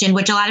you mentioned,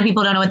 which a lot of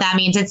people don't know what that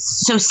means.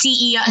 It's so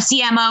CEO,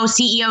 CMO,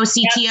 CEO,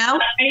 CTO.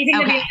 Yep. Anything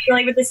that we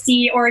like with the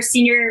C or a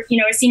senior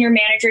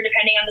manager,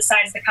 depending on the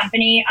size of the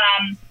company.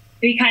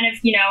 We kind of,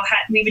 you know,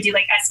 we would do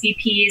like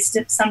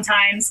SVPs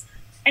sometimes.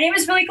 And it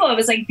was really cool. It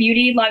was like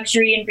beauty,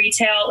 luxury, and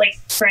retail, like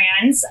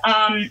brands.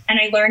 And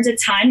I learned a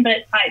ton,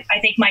 but I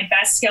think my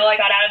best skill I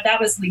got out of that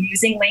was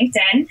using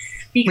LinkedIn,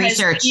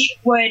 because we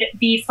would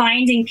be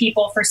finding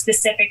people for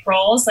specific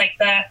roles, like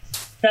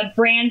the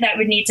brand that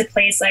would need to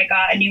place like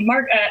a new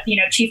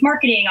chief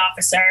marketing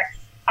officer.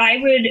 I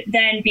would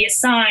then be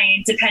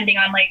assigned, depending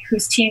on like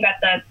whose team got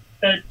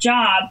the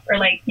job, or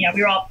like, you know,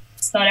 we were all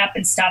split up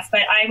and stuff,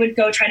 but I would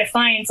go try to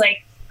find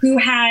like who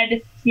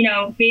had, you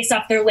know, based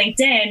off their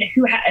LinkedIn,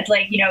 who had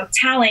like, you know,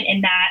 talent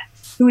in that,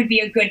 who would be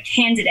a good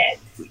candidate.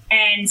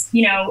 And,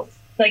 you know,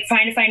 like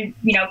trying to find,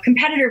 you know,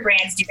 competitor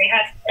brands. Do they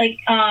have like,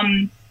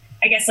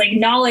 I guess like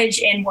knowledge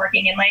in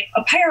working in like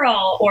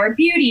apparel or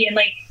beauty, and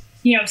like,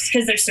 you know,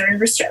 because there's certain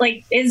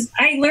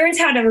I learned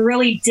how to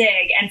really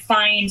dig and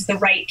find the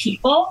right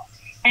people.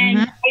 And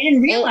I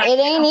didn't realize it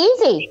ain't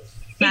easy.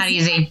 It's not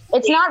easy.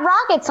 It's not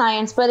rocket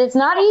science, but it's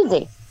not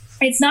easy.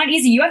 It's not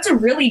easy. You have to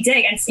really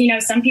dig. And, you know,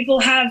 some people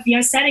have, you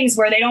know, settings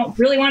where they don't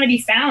really want to be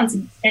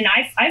found. And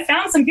I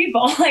found some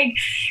people like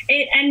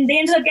it, and they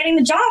ended up getting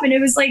the job. And it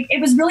was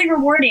really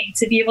rewarding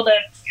to be able to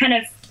kind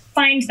of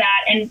find that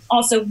and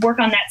also work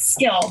on that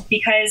skill,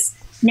 because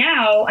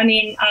now, I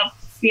mean,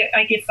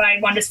 like if I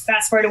want to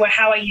fast forward to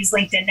how I use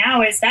LinkedIn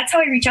now, is that's how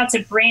I reach out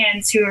to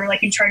brands who are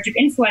like in charge of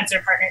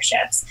influencer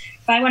partnerships.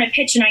 If I want to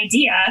pitch an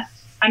idea,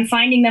 I'm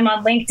finding them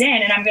on LinkedIn,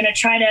 and I'm going to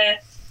try to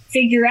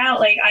figure out,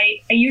 like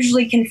I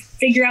usually can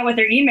figure out what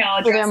their email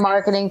address who their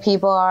marketing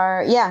people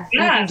are. Yeah.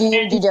 You can do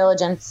your due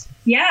diligence.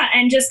 Yeah.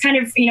 And just kind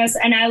of, you know,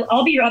 and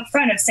I'll be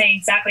upfront of saying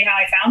exactly how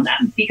I found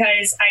them,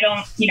 because I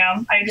don't, you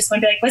know, I just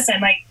want to be like,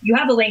 listen, like you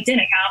have a LinkedIn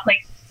account,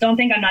 like don't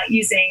think I'm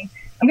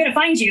going to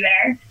find you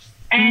there.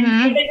 And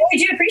they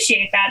really do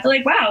appreciate that. They're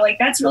like, wow, like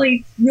that's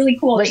really, really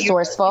cool.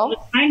 Resourceful.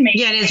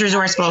 Yeah, it is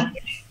resourceful.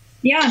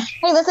 Yeah.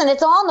 Hey, listen,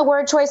 it's all in the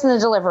word choice and the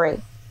delivery.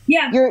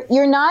 Yeah. You're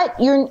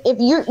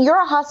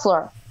a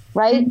hustler,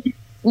 right?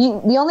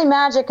 Mm-hmm. The only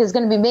magic is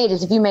going to be made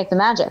is if you make the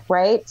magic,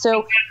 right?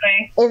 So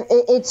if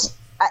it's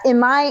in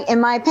my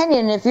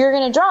opinion, if you're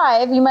going to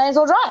drive, you might as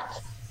well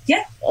drive.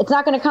 Yeah. It's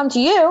not going to come to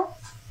you.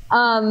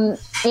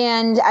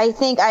 And I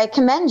think I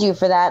commend you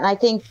for that. And I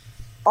think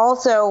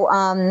also,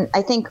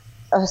 I think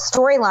a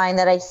storyline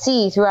that I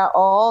see throughout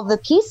all the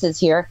pieces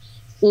here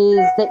is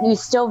that you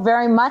still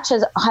very much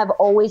have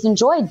always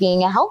enjoyed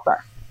being a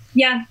helper.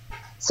 Yeah.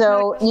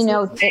 So, you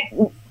know,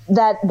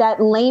 that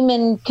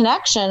layman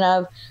connection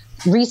of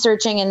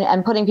researching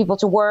and putting people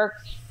to work,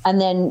 and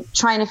then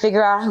trying to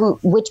figure out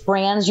which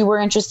brands you were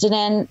interested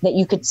in that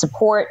you could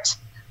support,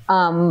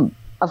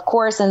 of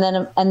course, and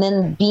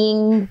then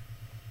being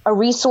a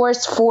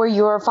resource for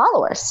your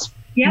followers.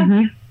 Yeah.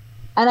 Mm-hmm.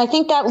 And I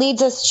think that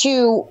leads us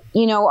to,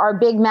 you know, our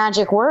big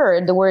magic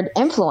word, the word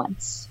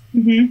influence.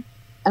 Mm-hmm.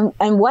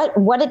 And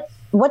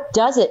what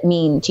does it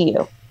mean to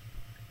you?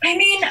 I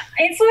mean,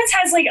 influence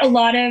has like a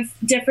lot of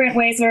different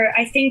ways where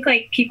I think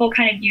like people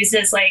kind of use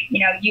this, like, you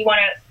know, you want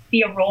to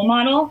be a role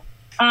model.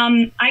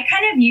 I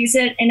kind of use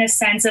it in a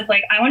sense of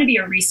like, I want to be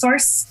a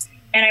resource,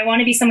 and I want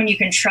to be someone you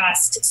can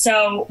trust.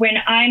 So when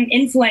I'm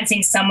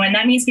influencing someone,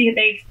 that means because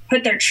they've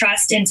put their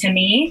trust into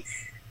me,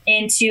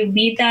 and to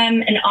lead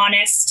them an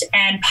honest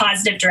and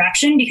positive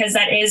direction, because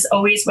that is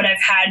always what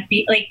I've had.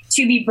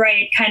 To be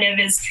bright kind of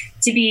is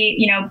to be,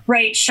 you know,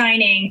 bright,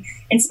 shining,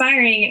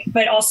 inspiring,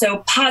 but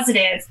also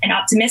positive and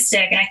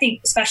optimistic. And I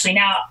think especially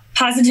now,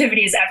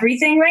 positivity is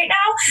everything right now.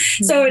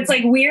 Mm-hmm. So it's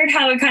like weird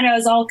how it kind of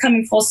is all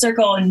coming full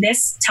circle in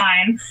this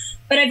time.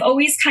 But I've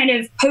always kind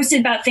of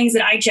posted about things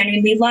that I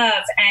genuinely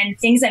love and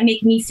things that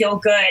make me feel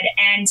good.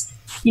 And,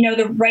 you know,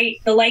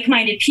 the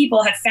like-minded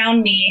people have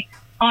found me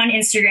on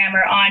Instagram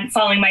or on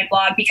following my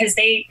blog, because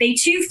they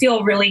too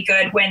feel really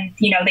good when,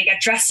 you know, they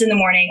get dressed in the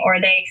morning or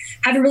they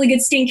have a really good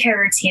skincare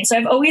routine. So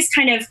I've always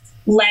kind of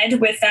led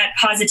with that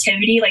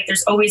positivity. Like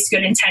there's always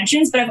good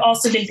intentions, but I've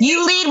also been...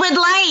 You lead with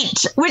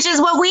light, which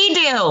is what we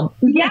do.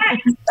 Yeah.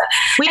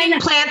 We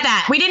didn't plant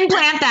that. We didn't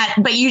plant that,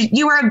 but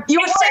you were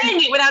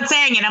saying it without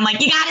saying it. I'm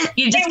like, you got it.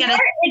 You just got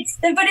it.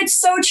 But it's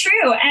so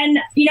true. And,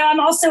 you know,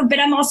 I'm also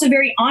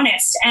very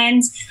honest,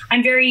 and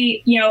I'm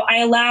very, you know, I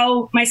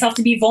allow myself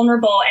to be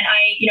vulnerable. And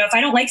I, you know, if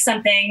I don't like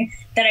something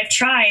that I've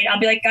tried,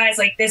 I'll be like, guys,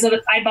 like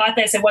I bought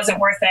this, it wasn't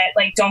worth it.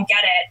 Like, don't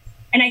get it.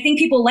 And I think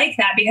people like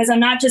that because I'm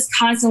not just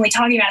constantly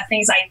talking about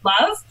things I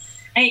love.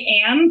 I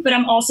am, but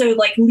I'm also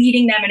like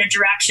leading them in a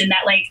direction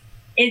that like,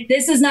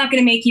 this is not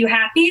going to make you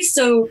happy.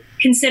 So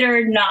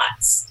consider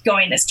not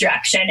going this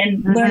direction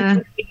and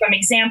learn from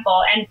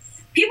example. And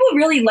people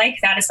really like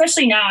that,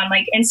 especially now on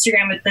like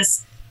Instagram with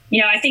this,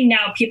 you know, I think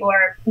now people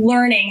are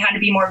learning how to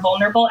be more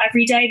vulnerable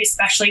every day,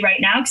 especially right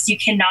now, because you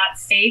cannot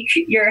fake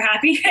your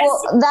happiness.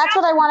 Well, that's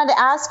what I wanted to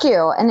ask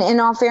you. And in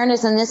all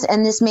fairness,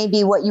 and this may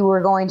be what you were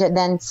going to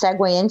then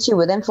segue into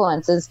with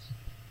influences.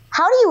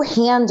 How do you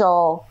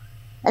handle,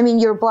 I mean,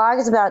 your blog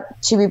is about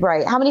To Be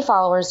Bright. How many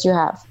followers do you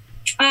have?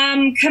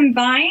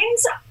 Combined,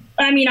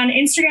 I mean, on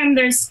Instagram,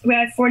 we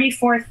have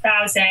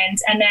 44,000.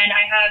 And then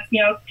I have,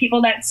 you know,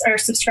 people that are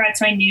subscribed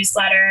to my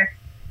newsletter,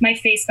 my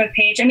Facebook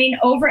page. I mean,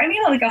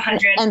 like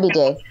 100.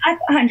 NBD.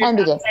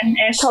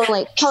 100,000-ish.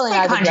 Totally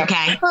like not a big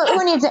 100K.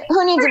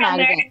 Who needs a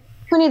magazine?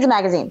 Who needs a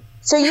magazine?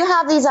 So you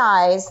have these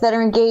eyes that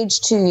are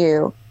engaged to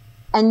you,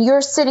 and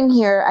you're sitting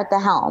here at the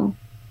helm,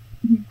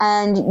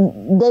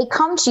 and they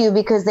come to you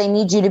because they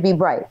need you to be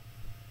bright.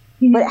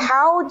 But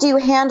how do you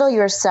handle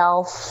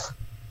yourself,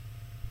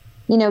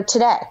 you know,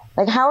 today?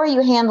 Like, how are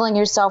you handling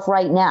yourself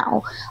right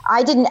now?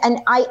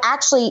 I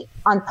actually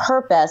on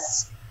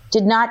purpose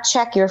did not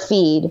check your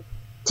feed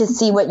to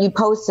see what you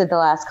posted the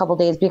last couple of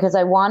days, because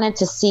I wanted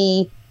to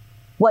see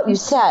what you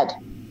said.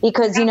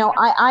 Because, you know,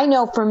 I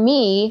know for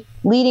me,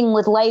 leading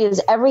with light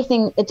is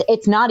everything.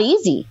 It's not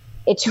easy.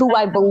 It's who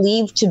I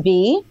believe to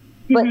be,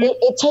 but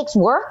it takes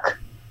work.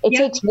 It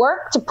takes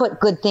work to put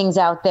good things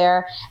out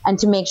there and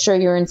to make sure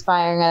you're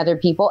inspiring other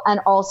people. And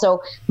also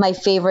my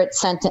favorite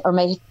sentence, or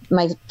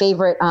my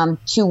favorite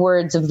 2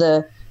 words of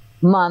the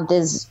month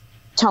is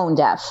tone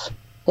deaf,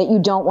 that you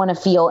don't want to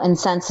feel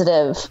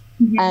insensitive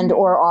and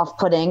or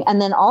off-putting.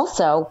 And then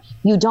also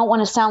you don't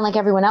want to sound like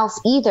everyone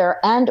else either.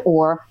 And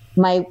or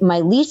my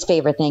least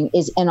favorite thing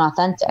is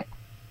inauthentic.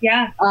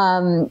 Yeah.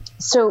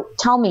 So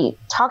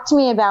talk to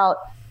me about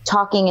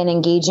talking and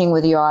engaging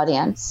with your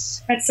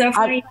audience. That's so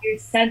funny you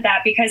said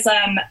that, because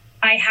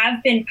I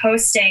have been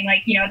posting,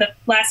 like, you know, the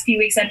last few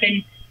weeks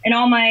in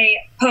all my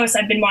posts,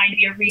 I've been wanting to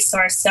be a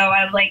resource. So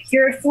I'm like,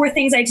 here are 4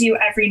 things I do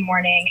every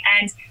morning,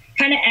 and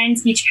kind of end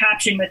each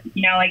caption with,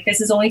 you know, like, this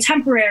is only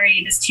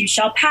temporary, this too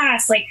shall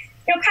pass. Like,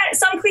 you know, kind of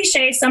some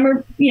cliche, some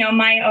are, you know,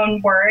 my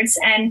own words,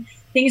 and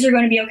things are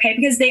going to be okay,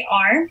 because they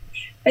are.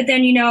 But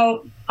then, you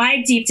know,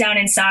 I deep down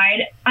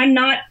inside, I'm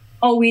not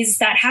always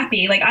that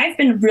happy. Like, I've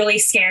been really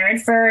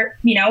scared for,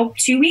 you know,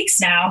 2 weeks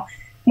now,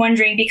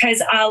 wondering,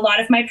 because a lot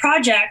of my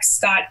projects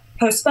got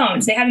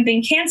postponed. They haven't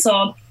been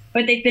canceled,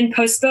 but they've been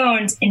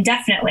postponed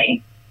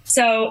indefinitely.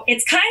 So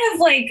it's kind of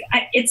like,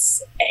 I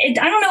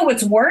don't know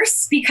what's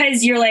worse,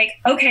 because you're like,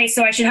 okay,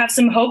 so I should have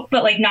some hope,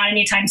 but like not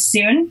anytime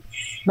soon.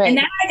 Right. And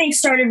that, I think,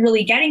 started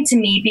really getting to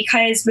me,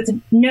 because with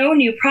no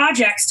new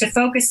projects to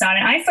focus on,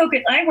 and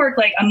I work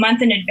like a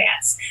month in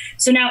advance.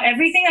 So now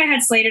everything I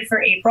had slated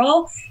for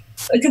April,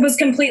 it was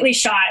completely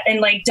shot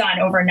and like done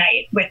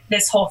overnight with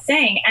this whole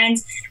thing. And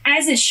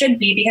as it should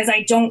be, because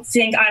I don't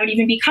think I would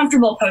even be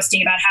comfortable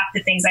posting about half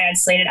the things I had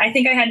slated. I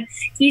think I had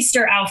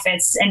Easter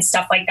outfits and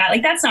stuff like that.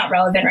 Like, that's not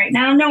relevant right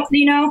now. No,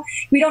 you know,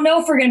 we don't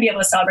know if we're going to be able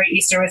to celebrate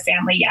Easter with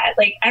family yet.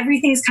 Like,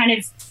 everything's kind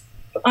of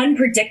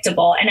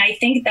unpredictable. And I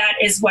think that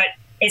is what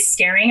is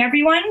scaring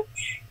everyone.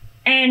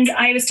 And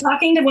I was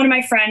talking to one of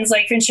my friends,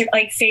 like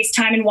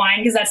FaceTime and wine,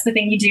 because that's the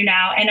thing you do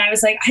now. And I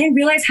was like, I didn't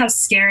realize how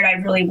scared I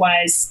really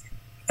was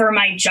for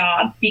my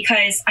job,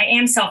 because I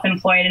am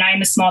self-employed and I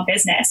am a small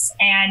business.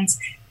 And,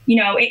 you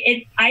know,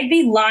 I'd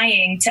be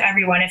lying to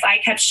everyone if I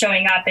kept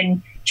showing up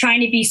and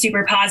trying to be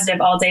super positive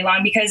all day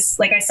long, because,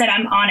 like I said,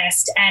 I'm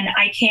honest, and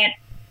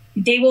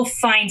they will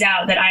find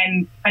out that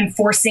I'm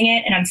forcing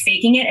it and I'm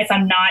faking it if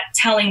I'm not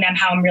telling them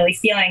how I'm really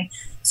feeling.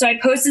 So I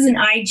posted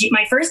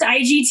my first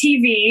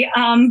IGTV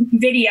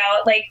video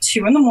at like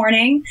 2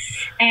 a.m,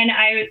 and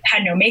I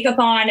had no makeup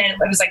on, and it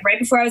was like right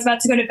before I was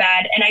about to go to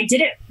bed. And I did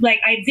it, like,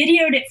 I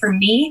videoed it for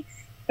me,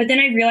 but then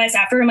I realized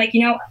after, I'm like,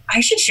 you know, I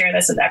should share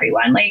this with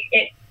everyone. Like,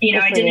 it, you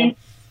know,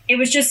 it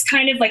was just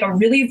kind of like a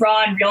really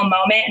raw and real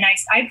moment. And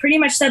I pretty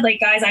much said, like,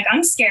 guys, like,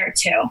 I'm scared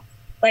too.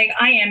 Like,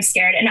 I am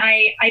scared. And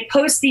I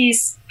post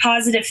these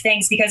positive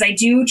things because I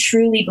do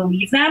truly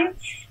believe them.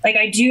 Like,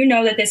 I do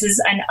know that this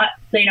is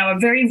a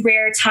very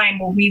rare time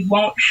where we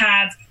won't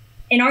have,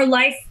 in our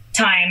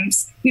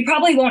lifetimes, we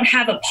probably won't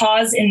have a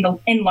pause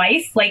in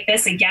life like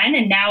this again.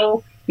 And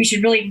now we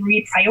should really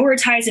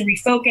reprioritize and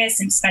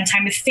refocus and spend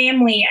time with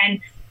family and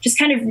just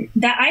kind of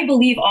that I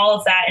believe all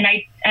of that. And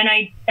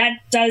I that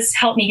does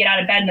help me get out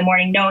of bed in the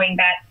morning, knowing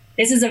that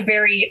this is a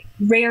very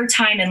rare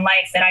time in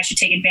life that I should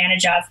take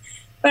advantage of.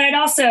 But I'd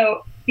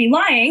also be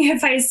lying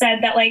if I said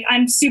that like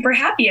I'm super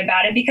happy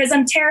about it, because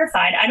I'm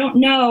terrified. I don't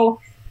know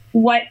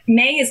what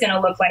May is going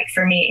to look like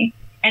for me.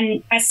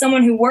 And as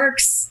someone who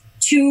works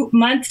 2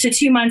 months to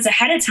 2 months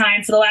ahead of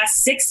time for the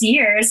last 6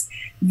 years,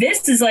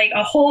 this is like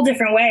a whole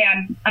different way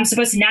I'm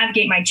supposed to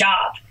navigate my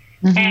job.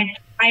 Mm-hmm. And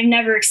I've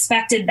never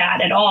expected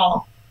that at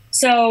all.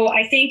 So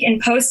I think in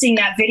posting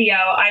that video,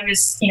 I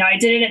was, I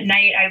did it at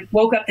night. I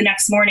woke up the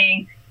next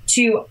morning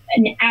to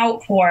an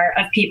outpour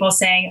of people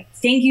saying,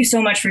 thank you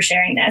so much for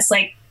sharing this.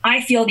 Like,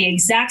 I feel the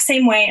exact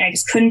same way and I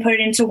just couldn't put it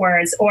into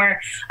words.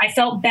 Or I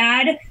felt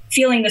bad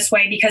feeling this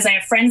way because I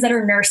have friends that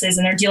are nurses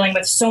and they're dealing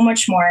with so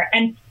much more.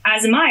 And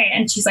as am I.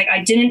 And she's like,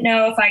 I didn't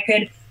know if I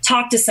could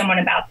talk to someone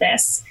about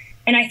this.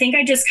 And I think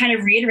I just kind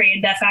of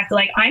reiterated that fact that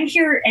like, I'm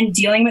here and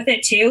dealing with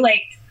it too.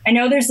 Like, I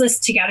know there's this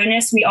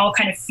togetherness we all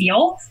kind of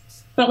feel,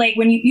 but like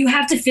when you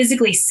have to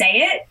physically say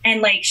it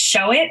and like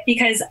show it,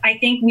 because I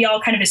think we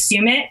all kind of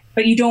assume it,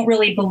 but you don't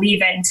really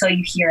believe it until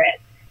you hear it.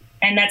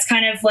 And that's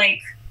kind of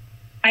like,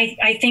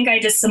 I think I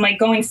just am like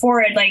going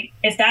forward, like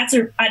if that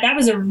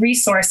was a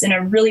resource in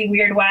a really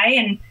weird way.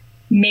 And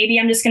maybe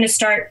I'm just going to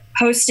start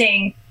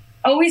posting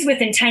always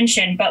with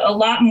intention, but a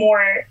lot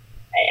more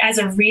as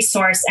a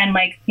resource and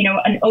like,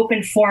 an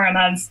open forum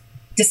of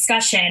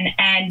discussion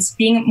and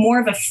being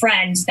more of a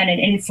friend than an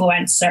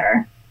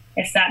influencer,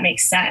 if that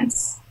makes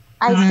sense.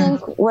 I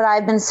think what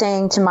I've been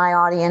saying to my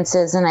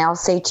audiences, and I'll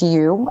say to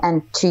you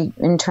and to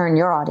in turn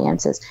your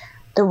audiences,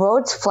 the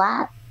road's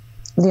flat.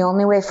 The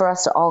only way for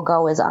us to all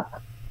go is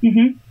up.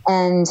 Mm-hmm.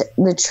 And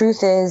the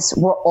truth is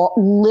we're all,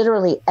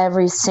 literally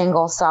every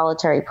single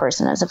solitary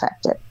person is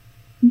affected.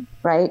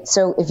 Right.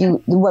 So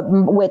what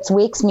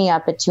wakes me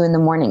up at 2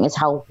 a.m. is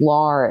how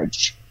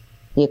large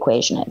the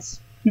equation is.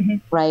 Mm-hmm.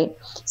 Right.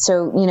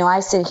 So, I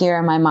sit here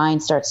and my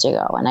mind starts to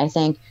go and I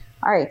think,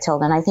 all right,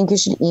 Tilden, I think you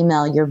should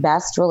email your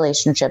best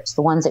relationships,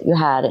 the ones that you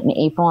had in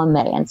April and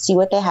May, and see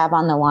what they have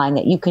on the line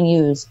that you can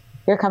use.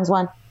 Here comes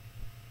one.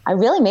 I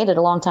really made it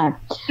a long time.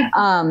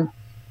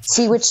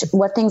 See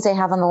what things they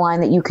have on the line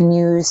that you can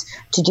use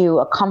to do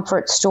a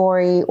comfort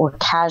story or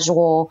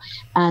casual,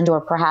 and or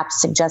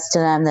perhaps suggest to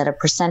them that a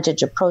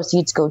percentage of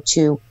proceeds go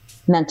to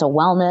mental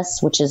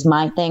wellness, which is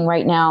my thing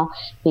right now,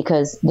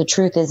 because the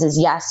truth is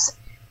yes,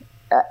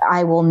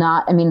 I will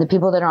not. I mean, the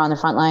people that are on the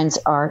front lines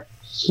are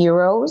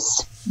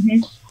heroes,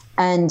 mm-hmm.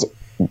 and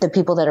the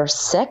people that are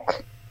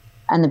sick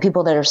and the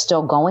people that are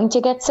still going to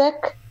get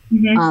sick.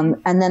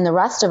 Mm-hmm. And then the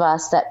rest of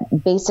us that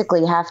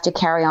basically have to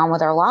carry on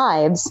with our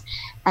lives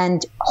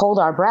and hold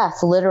our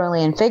breath,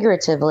 literally and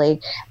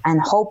figuratively, and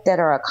hope that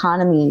our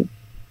economy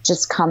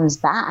just comes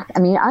back. I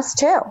mean, us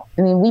too.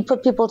 I mean, we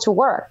put people to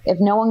work. If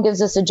no one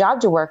gives us a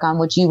job to work on,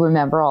 which you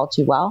remember all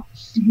too well,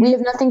 mm-hmm. we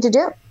have nothing to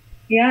do.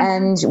 Yeah.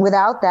 And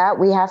without that,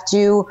 we have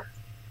to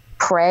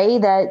pray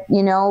that,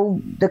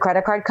 the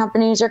credit card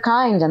companies are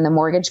kind and the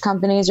mortgage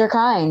companies are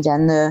kind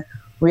and the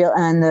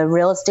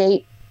real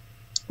estate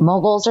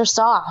moguls are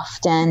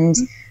soft and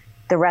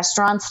the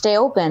restaurants stay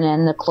open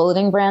and the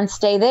clothing brands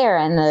stay there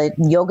and the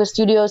yoga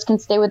studios can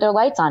stay with their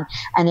lights on,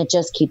 and it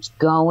just keeps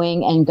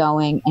going and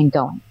going and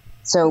going.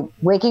 So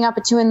waking up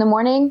at 2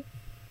 a.m.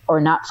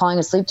 or not falling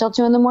asleep till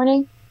 2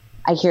 a.m,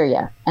 I hear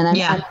you. And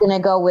I'm going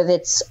to go with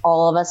it's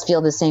all of us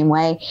feel the same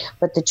way.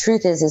 But the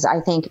truth is I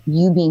think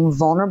you being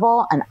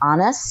vulnerable and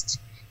honest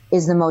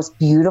is the most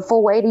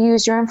beautiful way to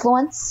use your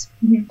influence.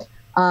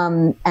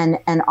 Mm-hmm.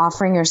 And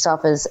offering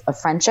yourself as a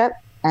friendship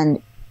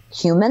and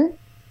human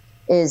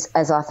is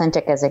as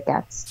authentic as it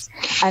gets.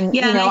 And, go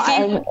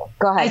ahead.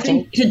 I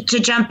think to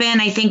jump in,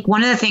 I think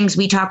one of the things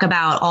we talk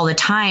about all the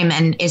time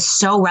and is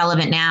so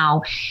relevant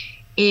now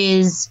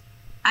is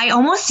I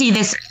almost see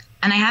this,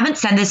 and I haven't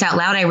said this out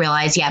loud, I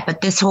realize yet,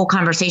 but this whole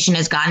conversation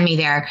has gotten me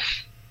there.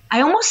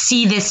 I almost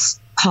see this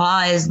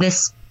pause,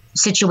 this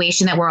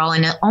situation that we're all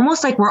in,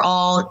 almost like we're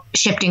all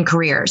shifting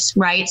careers,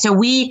 right? So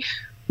we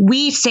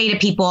say to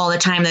people all the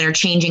time that are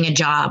changing a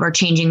job or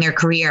changing their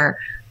career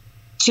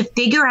to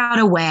figure out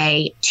a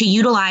way to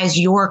utilize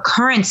your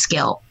current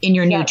skill in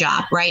your new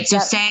job, right? So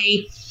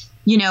say,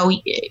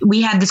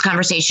 we had this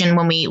conversation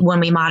when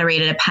we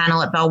moderated a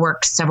panel at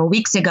Bellworks several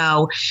weeks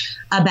ago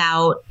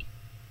about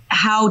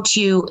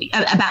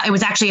it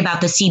was actually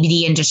about the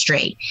CBD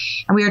industry.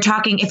 And we were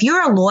talking, if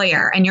you're a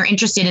lawyer and you're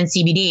interested in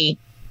CBD,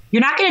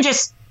 you're not going to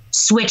just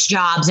switch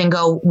jobs and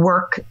go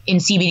work in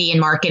CBD and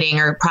marketing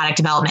or product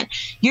development.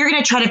 You're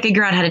going to try to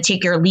figure out how to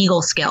take your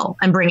legal skill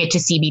and bring it to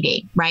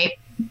CBD, right?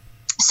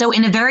 So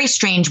in a very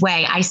strange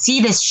way, I see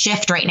this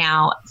shift right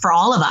now for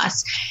all of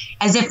us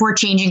as if we're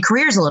changing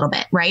careers a little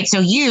bit, right?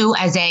 So you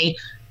as a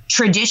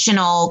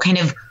traditional kind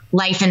of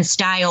life and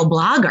style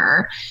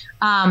blogger,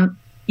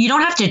 you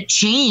don't have to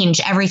change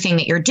everything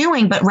that you're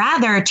doing, but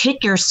rather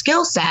take your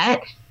skill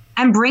set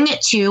and bring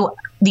it to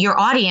your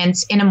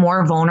audience in a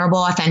more vulnerable,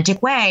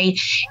 authentic way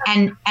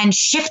and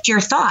shift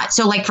your thoughts.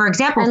 So like, for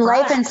example, and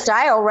life and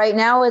style right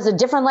now is a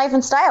different life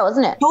and style,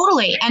 isn't it?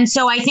 Totally. And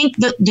so I think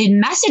the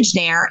message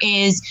there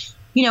is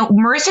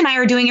Marissa and I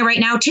are doing it right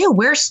now too.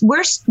 We're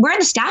in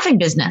the staffing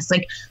business.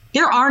 Like,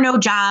 there are no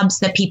jobs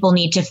that people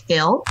need to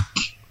fill.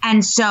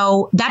 And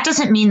so that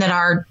doesn't mean that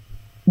our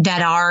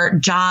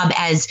job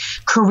as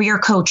career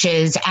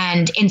coaches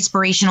and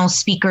inspirational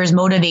speakers,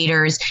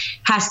 motivators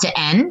has to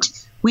end.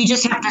 We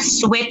just have to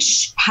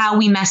switch how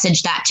we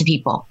message that to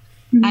people.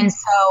 Mm-hmm. And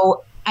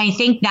so I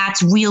think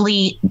that's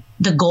really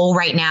the goal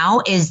right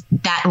now, is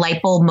that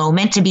light bulb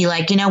moment to be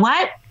like, you know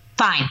what?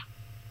 Fine.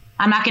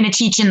 I'm not going to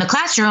teach in the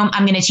classroom.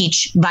 I'm going to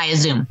teach via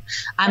Zoom.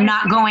 I'm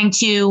not going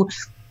to,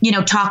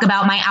 talk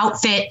about my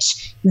outfit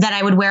that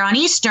I would wear on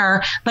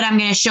Easter, but I'm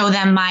going to show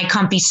them my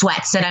comfy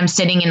sweats that I'm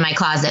sitting in my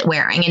closet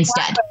wearing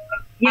instead.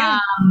 Yeah.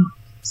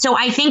 So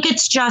I think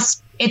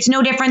it's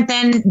no different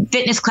than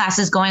fitness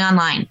classes going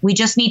online. We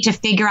just need to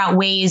figure out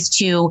ways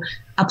to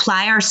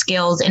apply our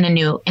skills in a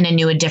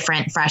new,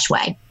 different, fresh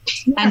way,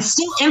 and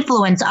still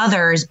influence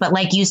others. But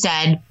like you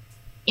said,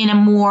 in a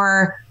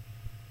more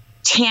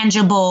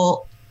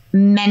tangible,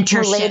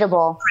 mentorship,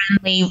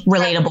 friendly,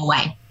 relatable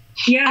way.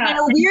 Yeah. And in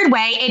a weird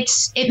way,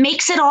 it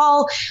makes it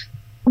all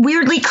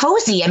weirdly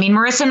cozy. I mean,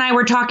 Marissa and I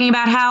were talking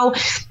about how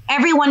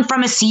everyone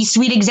from a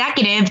C-suite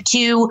executive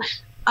to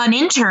an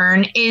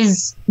intern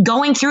is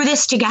going through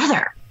this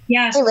together.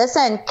 Yeah. Hey,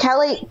 listen,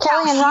 Kelly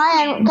and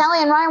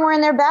Ryan were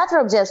in their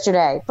bathrobes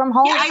yesterday from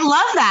home. Yeah, I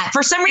love that.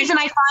 For some reason,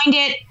 I find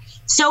it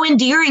so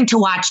endearing to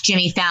watch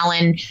Jimmy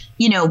Fallon,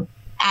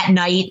 at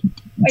night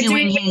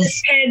doing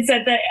his kids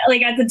at the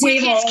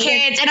table. His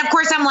kids. And of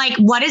course I'm like,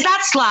 what is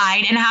that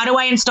slide and how do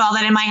I install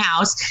that in my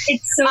house?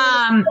 It's so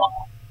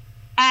cool.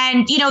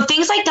 And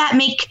things like that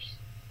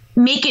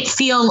make it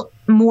feel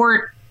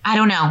more, I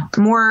don't know,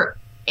 more,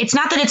 it's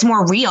not that it's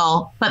more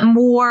real, but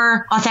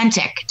more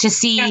authentic to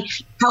see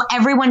how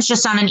everyone's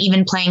just on an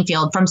even playing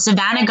field, from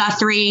Savannah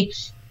Guthrie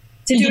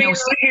to doing her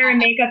own hair and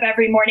makeup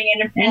every morning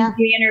and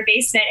being in her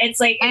basement. It's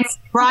like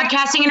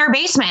broadcasting in her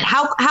basement.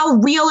 How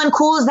real and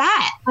cool is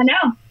that? I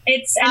know.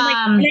 It's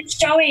and it's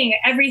showing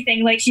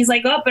everything. Like, she's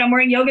like, oh, but I'm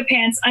wearing yoga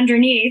pants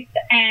underneath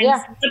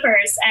and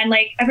slippers, and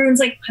like everyone's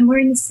like, I'm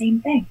wearing the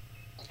same thing.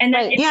 And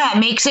then it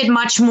makes it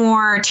much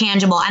more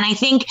tangible. And I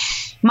think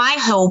my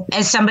hope,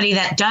 as somebody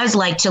that does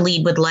like to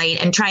lead with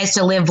light and tries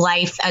to live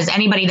life, as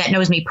anybody that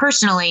knows me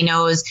personally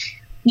knows,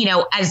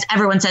 as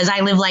everyone says, I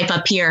live life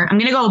up here. I'm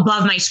going to go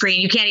above my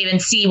screen. You can't even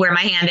see where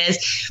my hand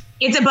is.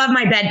 It's above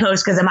my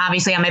bedpost because I'm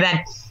obviously on my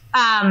bed.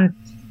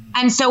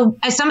 And so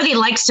as somebody that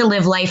likes to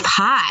live life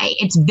high,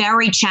 it's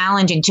very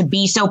challenging to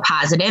be so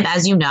positive,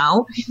 as you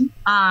know,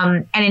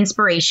 and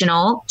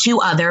inspirational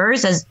to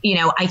others. As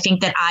I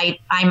think that I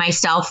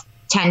myself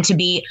tend to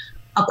be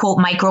a quote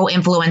micro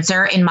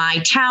influencer in my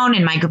town,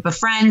 in my group of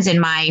friends, in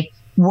my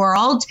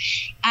world.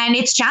 And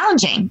it's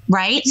challenging,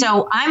 right?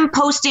 So I'm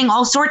posting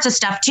all sorts of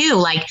stuff too.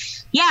 Like,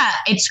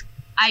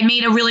 I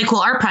made a really cool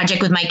art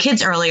project with my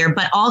kids earlier,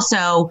 but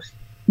also,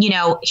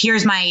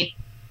 here's my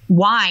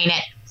wine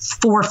at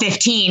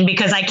 4:15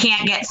 because I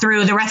can't get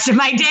through the rest of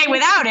my day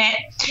without it.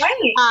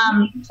 Right.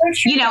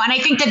 And I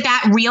think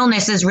that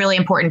realness is really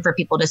important for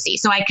people to see.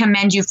 So I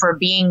commend you for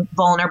being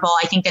vulnerable.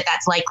 I think that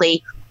that's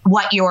likely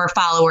what your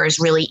followers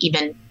really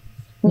even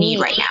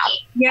need right now.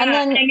 Yeah.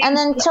 And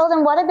then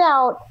Tilden, what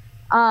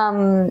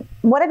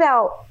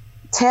about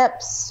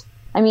tips?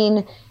 I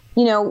mean,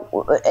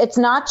 it's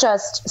not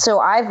just, so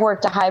I've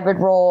worked a hybrid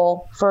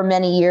role for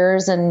many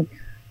years, and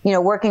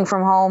working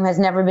from home has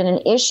never been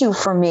an issue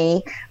for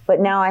me, but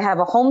now I have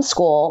a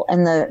homeschool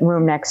in the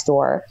room next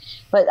door.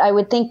 But I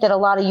would think that a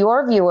lot of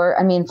your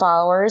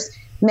followers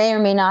may or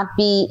may not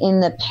be in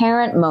the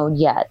parent mode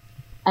yet.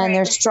 And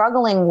they're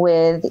struggling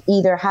with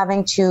either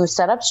having to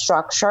set up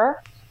structure,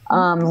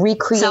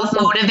 recreate,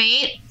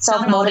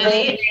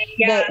 self-motivate.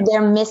 Yeah.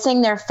 They're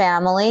missing their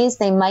families.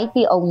 They might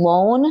be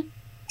alone.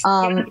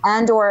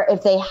 And, or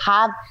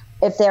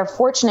if they're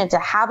fortunate to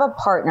have a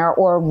partner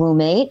or a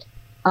roommate,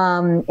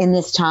 in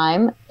this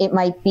time, it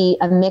might be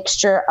a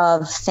mixture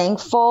of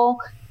thankful,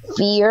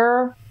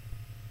 fear,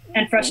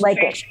 and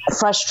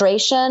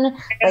frustration.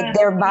 Like,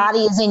 their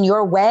body is in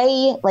your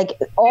way, like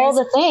all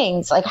the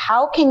things. Like,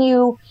 how can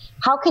you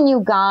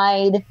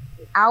guide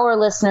our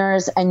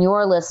listeners and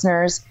your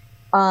listeners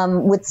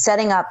with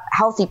setting up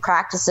healthy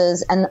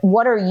practices, and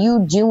what are you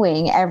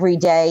doing every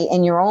day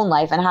in your own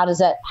life, and how does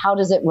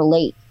it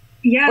relate?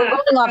 Yeah, we're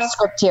going off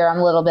script here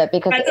a little bit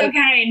because that's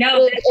okay.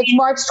 No, it's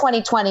March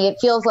 2020. It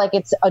feels like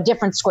it's a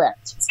different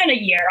script. It's been a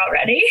year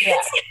already.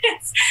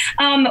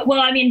 Yeah.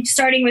 Well,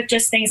 starting with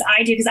just things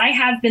I do, because I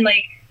have been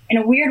in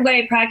a weird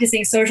way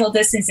practicing social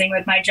distancing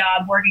with my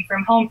job, working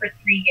from home for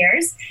 3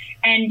 years,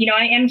 and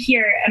I am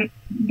here,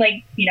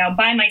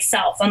 by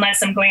myself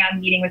unless I'm going out and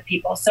meeting with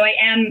people. So I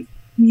am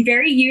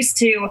very used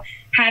to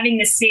having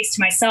this space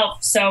to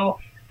myself. So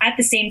at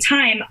the same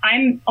time,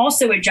 I'm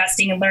also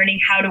adjusting and learning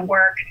how to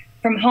work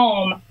from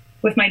home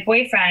with my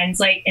boyfriends,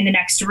 in the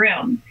next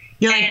room.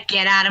 You're like,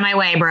 get out of my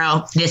way,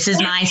 bro. This is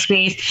my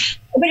space.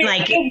 But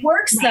it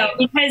works though,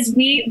 because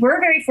we're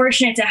very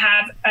fortunate to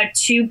have a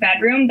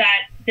 2-bedroom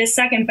that this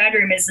second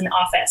bedroom is an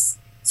office.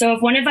 So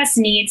if one of us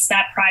needs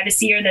that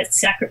privacy or that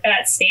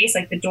space,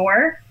 like the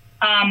door,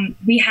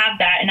 we have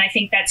that. And I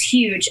think that's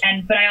huge.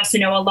 But I also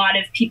know a lot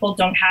of people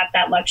don't have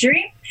that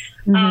luxury.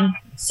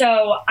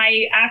 So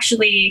I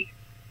actually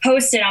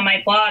posted on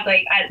my blog,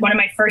 like one of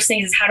my first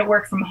things is how to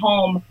work from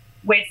home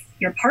with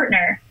your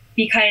partner,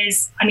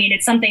 because I mean,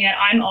 it's something that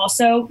I'm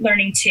also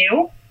learning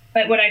too.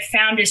 But what I've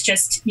found is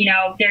just,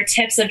 there are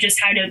tips of just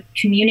how to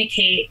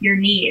communicate your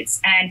needs.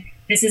 And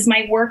this is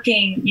my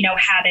working,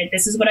 habit.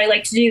 This is what I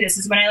like to do. This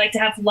is when I like to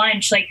have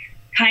lunch. Like,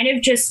 kind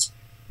of just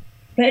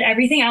put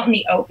everything out in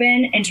the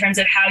open in terms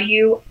of how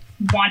you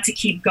want to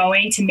keep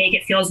going to make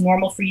it feel as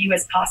normal for you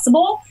as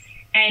possible,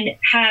 and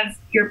have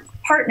your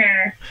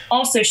partner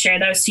also share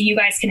those so you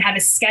guys can have a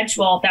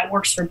schedule that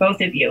works for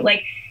both of you.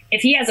 Like,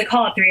 if he has a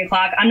call at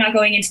 3:00, I'm not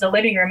going into the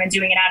living room and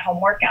doing an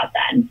at-home workout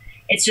then.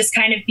 It's just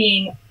kind of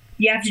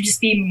you have to just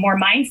be more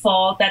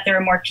mindful that there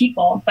are more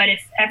people. But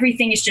if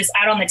everything is just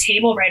out on the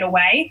table right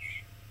away,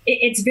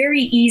 it's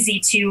very easy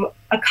to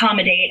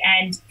accommodate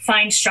and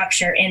find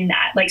structure in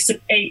that. Like, so,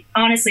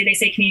 honestly, they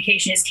say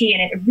communication is key,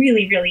 and it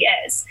really, really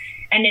is.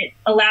 And it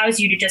allows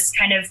you to just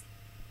kind of,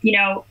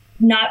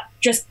 not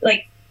just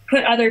like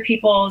put other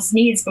people's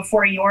needs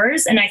before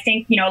yours. And I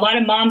think, a lot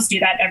of moms do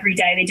that every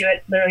day. They do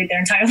it literally their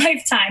entire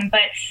lifetime.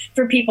 But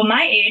for people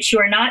my age who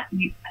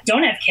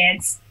don't have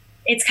kids,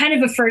 it's kind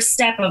of a first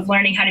step of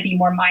learning how to be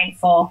more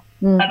mindful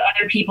of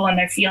other people and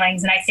their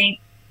feelings. And I think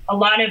a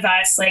lot of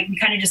us, like, we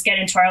kind of just get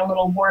into our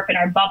little warp and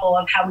our bubble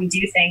of how we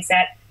do things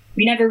that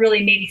we never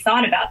really maybe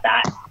thought about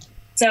that.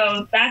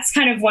 So that's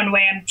kind of one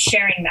way I'm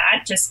sharing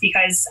that, just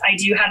because I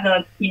do have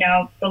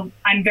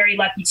I'm very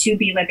lucky to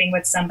be living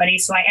with somebody.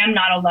 So I am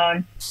not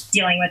alone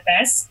dealing with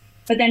this.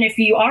 But then if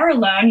you are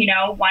alone,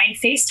 wine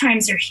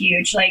FaceTimes are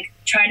huge. Like,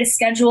 try to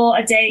schedule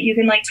a day you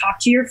can like talk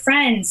to your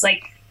friends.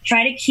 Like,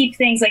 try to keep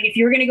things, like, if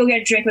you're going to go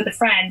get a drink with a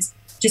friend,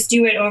 just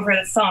do it over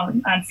the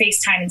phone on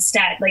FaceTime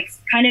instead. Like,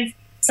 kind of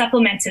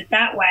supplement it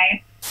that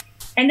way.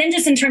 And then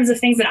just in terms of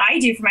things that I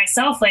do for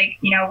myself, like,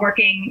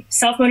 working,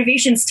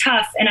 self-motivation's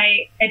tough. And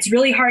it's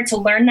really hard to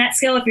learn that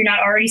skill if you're not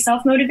already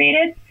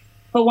self-motivated.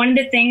 But one of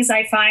the things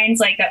I find,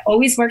 like, that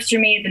always works for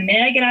me, the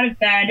minute I get out of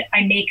bed,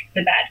 I make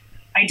the bed.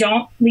 I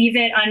don't leave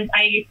it on,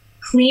 I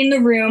clean the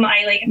room.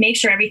 I like make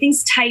sure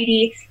everything's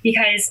tidy,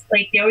 because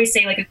like they always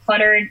say, like, a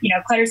cluttered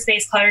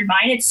space, cluttered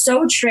mind. It's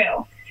so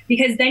true,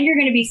 because then you're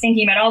going to be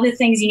thinking about all the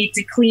things you need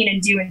to clean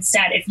and do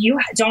instead. If you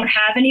don't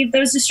have any of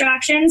those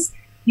distractions,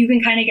 you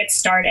can kind of get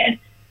started.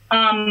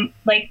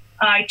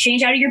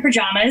 Change out of your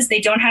pajamas.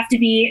 They don't have to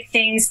be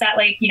things that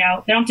they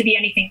don't have to be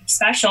anything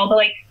special, but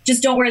like,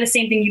 just don't wear the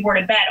same thing you wore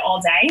to bed all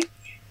day,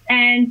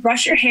 and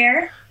brush your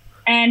hair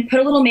and put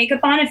a little makeup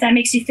on if that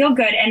makes you feel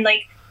good. And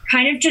like,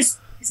 kind of just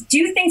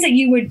do things that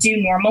you would do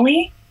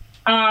normally,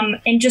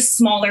 in just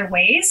smaller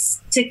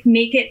ways to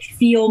make it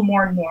feel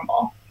more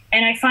normal.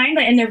 And I find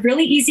that, and they're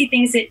really easy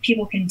things that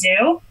people can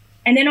do.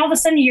 And then all of a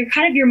sudden your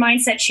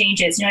mindset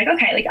changes. You're like,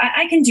 okay, like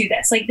I can do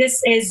this. Like,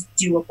 this is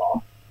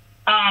doable.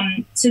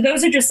 So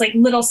those are just like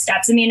little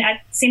steps. I mean,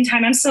 at the same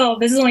time, this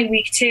is only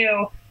week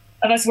 2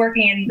 of us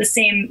working in the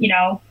same,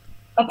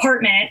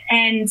 apartment,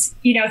 and,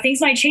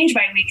 things might change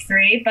by week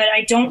 3, but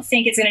I don't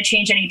think it's going to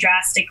change any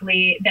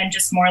drastically than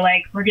just more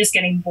like, we're just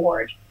getting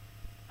bored.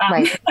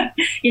 Right.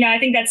 I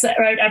think that's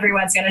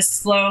everyone's going to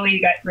slowly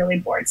get really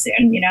bored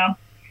soon,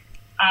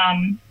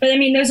 but I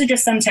mean, those are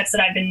just some tips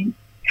that I've been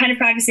kind of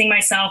practicing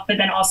myself, but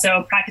then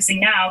also practicing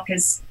now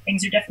because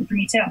things are different for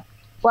me too.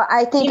 Well,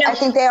 I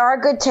think they are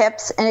good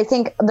tips. And I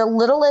think the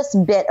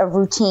littlest bit of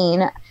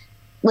routine,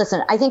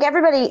 listen, I think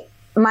everybody,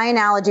 my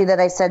analogy that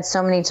I said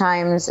so many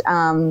times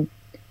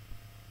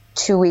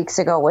 2 weeks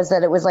ago was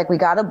that it was like we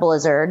got a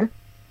blizzard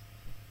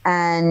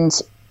and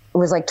it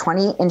was like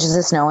 20 inches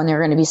of snow, and there are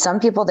going to be some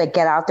people that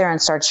get out there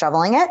and start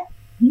shoveling it.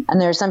 And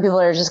there are some people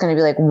that are just going to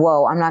be like,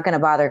 whoa, I'm not going to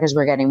bother because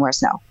we're getting more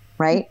snow.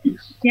 Right.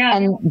 Yeah.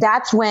 And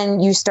that's when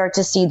you start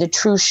to see the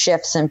true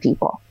shifts in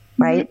people.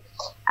 Right.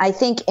 Mm-hmm. I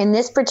think in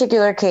this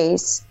particular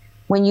case,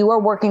 when you are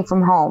working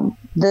from home,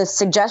 the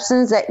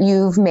suggestions that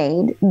you've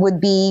made would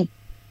be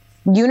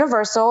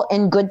universal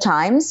in good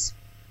times,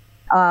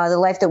 the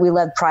life that we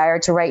led prior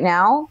to right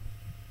now,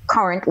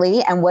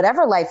 currently, and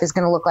whatever life is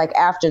going to look like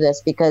after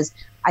this, because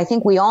I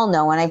think we all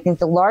know, and I think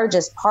the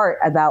largest part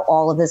about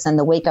all of this and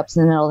the wake ups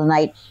in the middle of the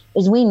night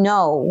is we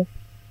know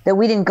that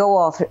we didn't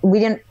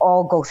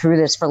all go through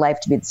this for life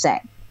to be the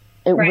same.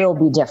 It will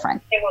be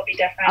different. It will be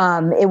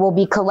different. It will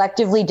be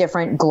collectively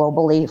different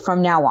globally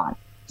from now on,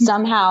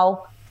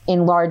 somehow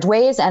in large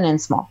ways and in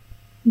small.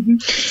 Mm-hmm.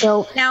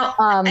 So now,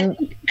 I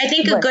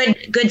think a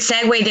good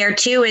segue there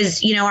too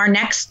is, our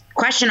next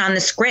question on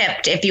the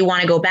script, if you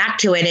want to go back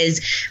to it,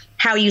 is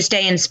how you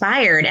stay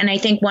inspired. And I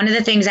think one of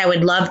the things I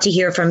would love to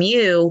hear from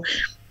you,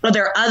 are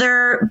there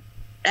other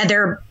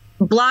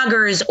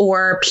bloggers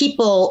or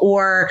people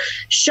or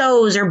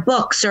shows or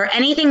books or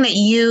anything that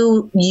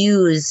you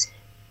use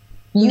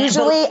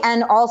usually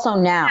and also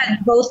now,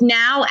 both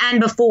now and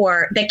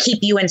before, that keep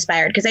you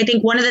inspired? Because I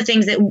think one of the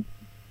things that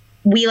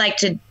we like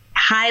to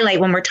highlight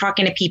when we're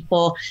talking to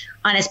people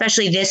on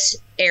especially this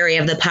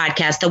area of the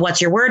podcast, the What's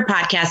Your Word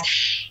podcast,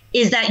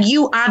 is that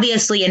you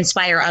obviously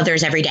inspire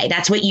others every day.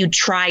 That's what you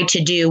try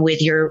to do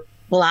with your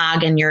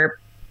blog and your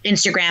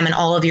Instagram and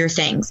all of your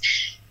things.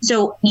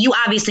 So you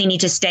obviously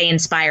need to stay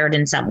inspired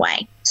in some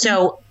way.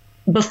 So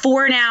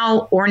before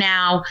now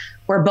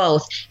or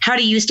both, how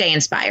do you stay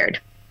inspired?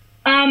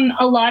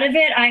 A lot of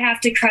it, I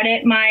have to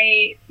credit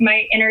my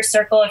inner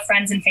circle of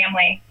friends and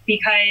family,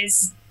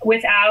 because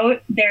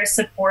without their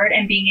support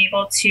and being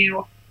able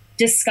to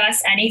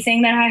discuss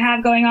anything that I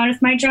have going on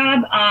with my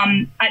job,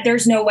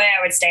 there's no way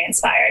I would stay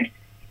inspired.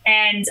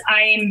 And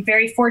I am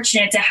very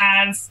fortunate to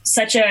have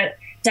such a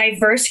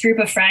diverse group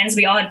of friends.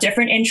 We all have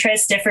different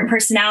interests, different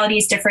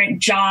personalities, different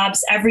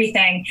jobs,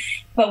 everything,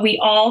 but we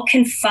all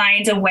can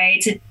find a way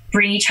to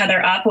bring each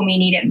other up when we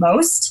need it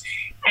most.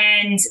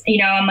 And,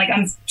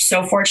 I'm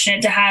so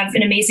fortunate to have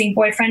an amazing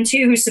boyfriend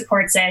too, who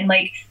supports it and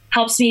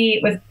helps me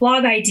with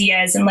blog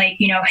ideas and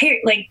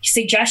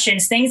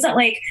suggestions, things that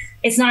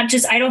it's not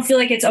just, I don't feel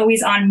like it's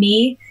always on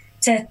me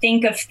to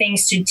think of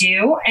things to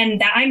do.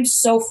 And that I'm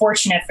so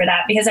fortunate for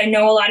that, because I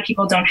know a lot of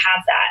people don't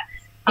have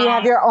that. You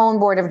have your own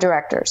board of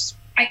directors.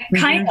 I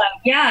kind of,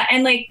 yeah.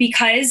 And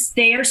because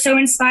they are so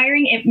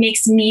inspiring, it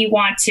makes me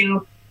want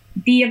to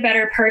be a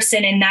better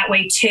person in that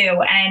way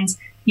too. And,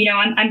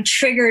 I'm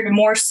triggered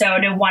more so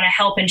to want to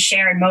help and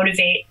share and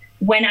motivate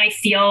when I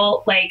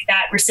feel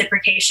that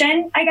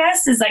reciprocation, I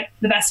guess, is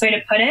the best way to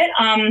put it.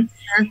 And,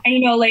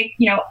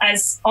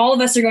 as all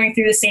of us are going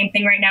through the same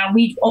thing right now,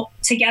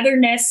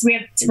 togetherness,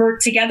 we're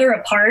together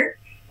apart,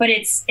 but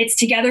it's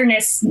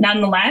togetherness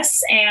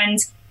nonetheless. And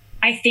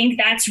I think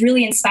that's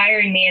really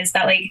inspiring me, is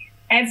that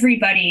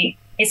everybody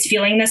is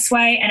feeling this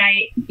way. And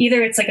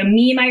either it's a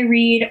meme I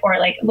read or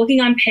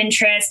looking on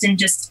Pinterest and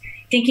just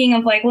thinking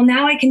of well,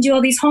 now I can do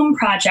all these home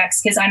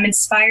projects because I'm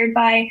inspired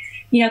by,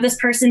 this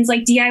person's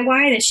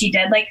DIY that she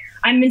did.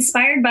 I'm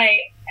inspired by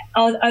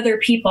other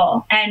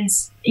people and,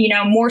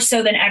 more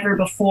so than ever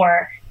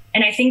before.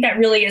 And I think that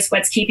really is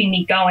what's keeping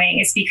me going,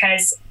 is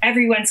because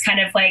everyone's kind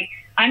of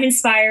I'm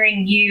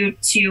inspiring you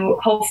to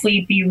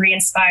hopefully be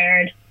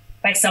re-inspired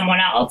by someone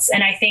else.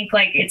 And I think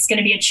it's going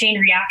to be a chain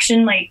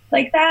reaction like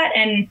that.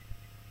 And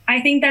I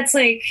think that's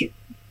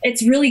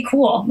it's really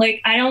cool.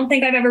 I don't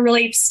think I've ever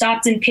really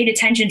stopped and paid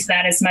attention to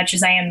that as much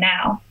as I am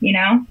now,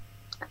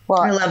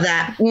 Well, I love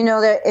that.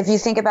 That if you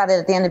think about it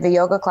at the end of a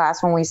yoga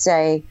class, when we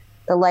say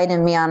the light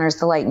in me honors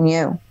the light in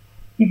you,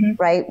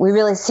 right? We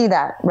really see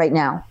that right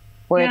now,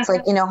 where it's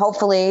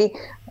hopefully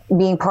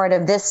being part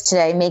of this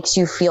today makes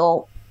you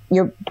feel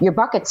your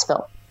buckets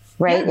fill,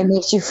 right? It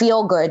makes you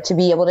feel good to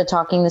be able to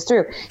talking this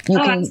through.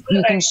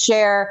 You'll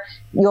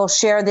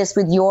share this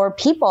with your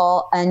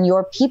people, and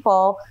your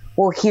people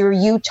will hear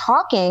you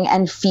talking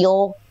and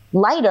feel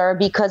lighter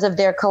because of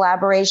their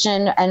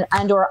collaboration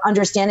and or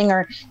understanding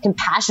or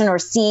compassion, or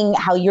seeing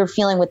how you're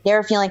feeling, what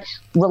they're feeling,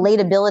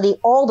 relatability,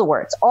 all the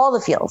words, all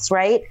the feels,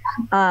 right?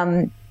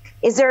 Are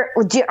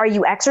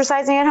you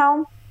exercising at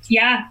home?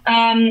 Yeah.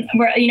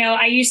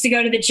 I used to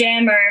go to the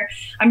gym, or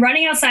I'm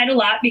running outside a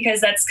lot because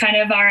that's kind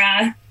of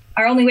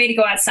our only way to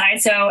go outside.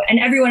 So, and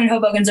everyone in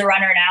Hoboken's a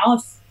runner now,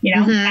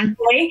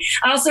 actually.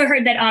 I also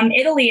heard that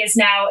Italy is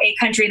now a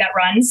country that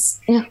runs.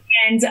 Yeah.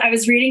 And I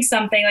was reading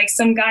something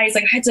some guys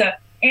I had to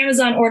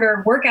Amazon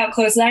order workout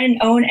clothes, and I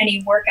didn't own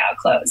any workout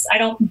clothes. I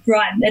don't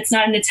run. It's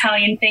not an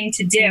Italian thing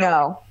to do.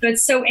 No. So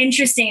it's so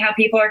interesting how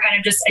people are kind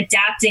of just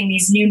adapting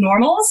these new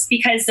normals,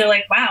 because they're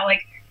wow,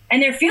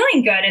 and they're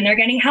feeling good and they're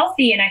getting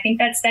healthy. And I think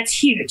that's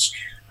huge.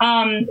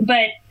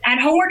 But at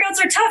home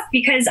workouts are tough,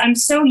 because I'm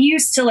so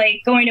used to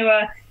going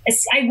to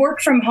I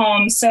work from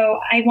home, so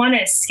I want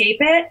to escape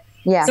it.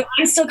 Yeah. So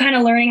I'm still kind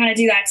of learning how to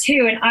do that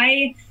too. And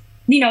I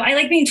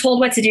like being told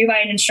what to do by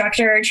an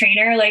instructor or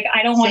trainer.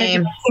 I don't want to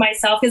do it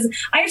myself, because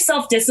I have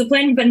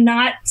self-discipline, but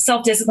not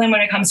self-discipline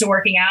when it comes to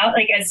working out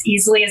as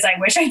easily as I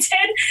wish I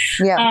did.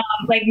 Yeah.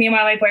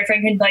 Meanwhile, my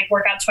boyfriend can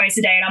work out twice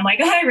a day, and I'm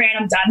I ran,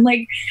 I'm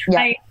done.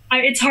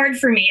 It's hard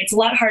for me. It's a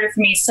lot harder for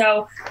me.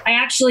 So I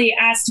actually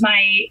asked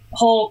my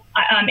whole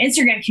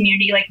Instagram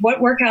community, what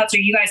workouts are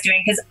you guys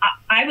doing? Because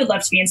I would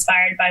love to be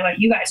inspired by what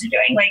you guys are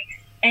doing.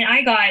 And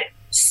I got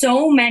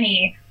so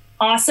many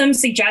awesome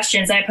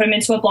suggestions. I put them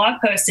into a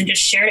blog post and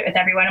just shared it with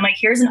everyone. I'm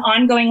here's an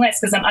ongoing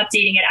list, because I'm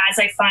updating it as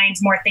I find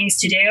more things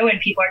to do and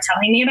people are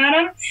telling me about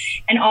them.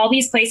 And all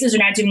these places are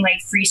now doing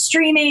free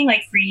streaming,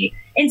 free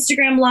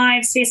Instagram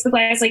lives, Facebook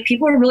lives.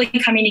 People are really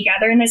coming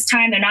together in this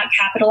time. They're not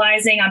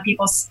capitalizing on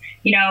people's,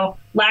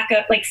 lack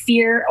of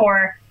fear,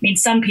 or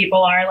some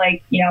people are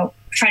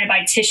trying to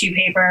buy tissue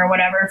paper or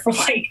whatever for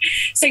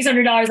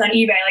 $600 on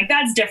eBay.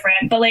 That's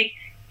different. But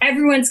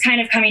everyone's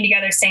kind of coming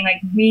together saying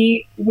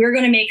we're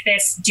going to make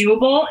this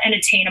doable and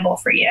attainable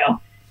for you.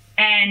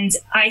 And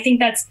I think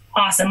that's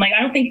awesome. I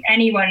don't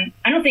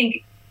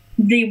think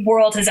the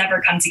world has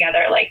ever come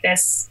together like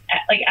this,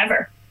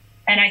 ever.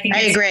 And I think I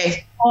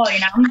agree. Cool,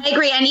 I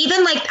agree. And even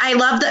I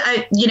love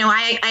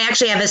I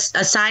actually have a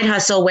side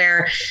hustle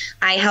where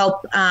I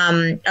help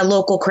a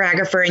local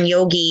choreographer and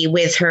yogi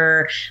with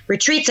her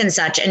retreats and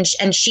such.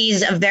 And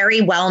she's a very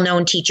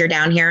well-known teacher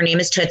down here. Her name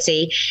is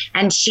Tootsie.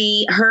 And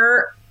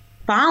her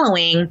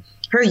following,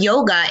 her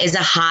yoga is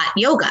a hot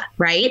yoga,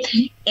 right?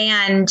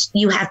 And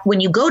when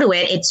you go to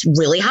it, it's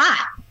really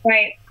hot.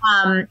 Right.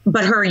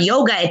 But her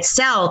yoga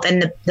itself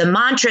and the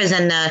mantras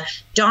and the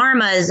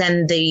dharmas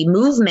and the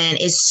movement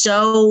is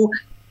so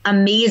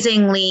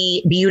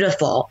amazingly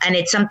beautiful. And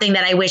it's something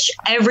that I wish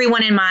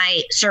everyone in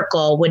my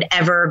circle would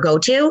ever go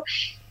to.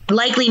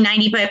 Likely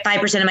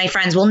 95% of my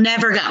friends will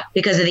never go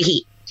because of the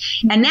heat.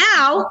 And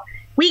now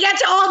we get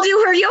to all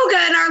do her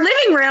yoga in our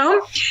living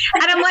room.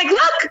 And I'm like,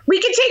 look, we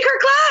can take her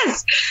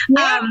class.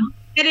 Yeah.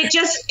 And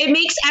it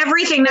makes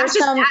everything.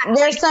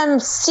 There's some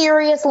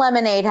serious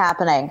lemonade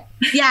happening.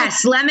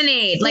 Yes,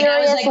 lemonade.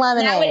 Serious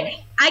lemonade.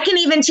 I can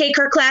even take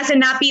her class and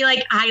not be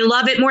like, I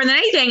love it more than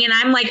anything. And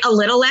I'm like a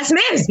little less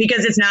miffed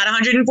because it's not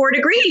 104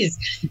 degrees.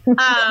 And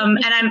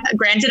I'm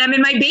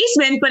in my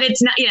basement, but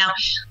it's not,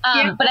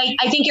 but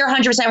I think you're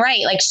 100%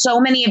 right. Like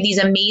so many of these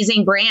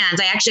amazing brands.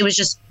 I actually was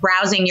just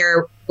browsing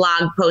your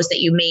blog post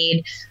that you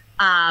made.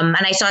 And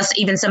I saw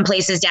even some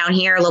places down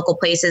here, local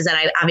places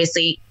that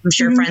I'm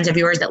sure friends of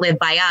yours that live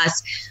by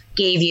us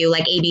gave you,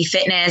 like AB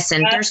Fitness.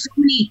 And there's so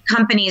many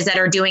companies that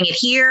are doing it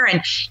here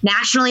and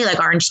nationally,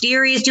 like Orange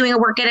Theory is doing a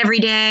workout every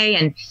day.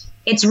 And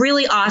it's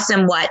really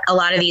awesome what a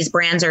lot of these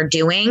brands are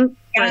doing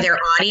for their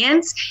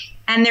audience.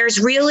 And there's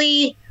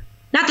really,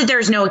 not that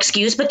there's no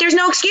excuse, but there's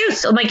no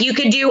excuse. Like you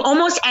could do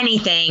almost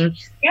anything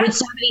with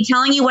somebody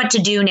telling you what to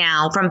do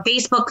now, from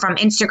Facebook, from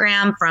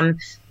Instagram, from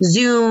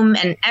Zoom,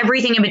 and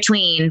everything in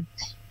between,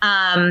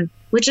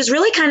 which is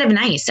really kind of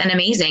nice and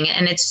amazing.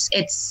 And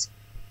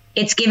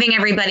it's giving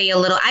everybody a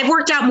little. I've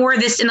worked out more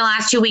this in the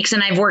last 2 weeks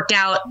than I've worked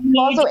out.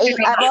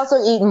 I've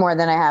also eaten more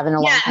than I have in a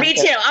long time. Yeah, me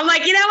too. I'm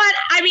like, you know what?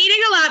 I'm eating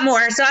a lot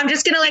more. So I'm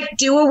just going to like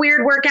do a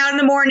weird workout in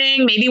the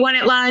morning, maybe one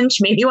at lunch,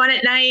 maybe one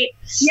at night.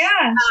 Yeah.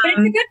 But it's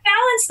a good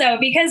balance though,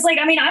 because like,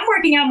 I mean, I'm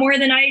working out more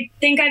than I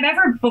think I've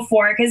ever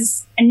before.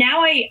 Cause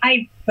now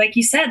I like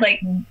you said,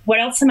 like,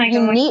 what else am I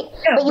going to do?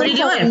 But you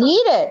don't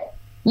need it.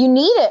 You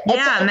need it.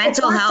 Yeah.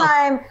 Mental health.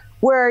 Time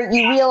where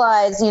you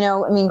realize,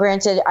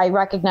 granted, I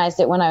recognized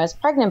it when I was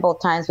pregnant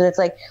both times, but it's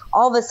like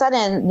all of a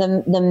sudden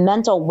the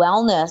mental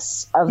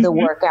wellness of the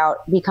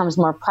workout becomes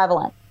more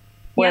prevalent,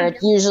 where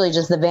it's usually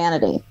just the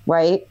vanity,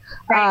 right?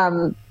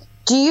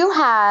 Do you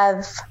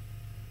have,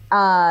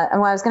 and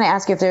I was going to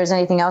ask you if there's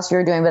anything else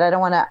you're doing, but I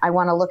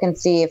want to look and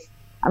see if,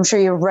 I'm sure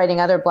you're writing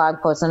other blog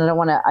posts and I don't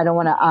want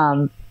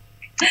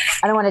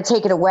to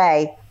take it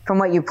away from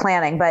what you're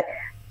planning, but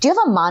do you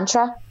have a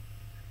mantra?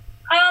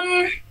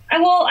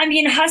 Well, I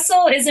mean,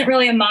 hustle isn't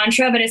really a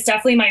mantra, but it's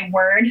definitely my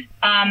word.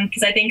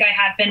 Because I think I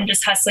have been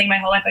just hustling my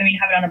whole life. I mean,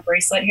 I have it on a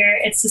bracelet here.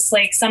 It's just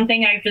like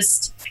something I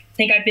just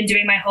think I've been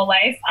doing my whole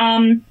life.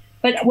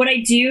 But what I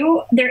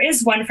do, there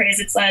is one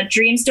phrase. It's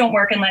dreams don't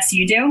work unless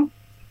you do.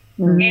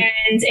 Mm-hmm.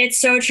 And it's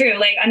so true.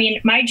 Like, I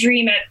mean, my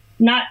dream,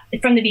 not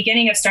from the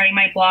beginning of starting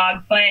my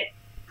blog, but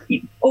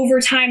over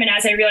time and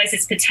as I realized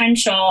its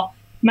potential,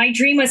 my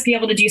dream was to be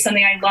able to do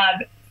something I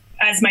love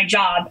as my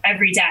job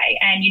every day.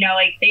 And,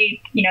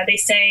 they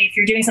say, if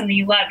you're doing something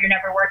you love, you're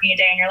never working a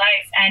day in your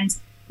life. And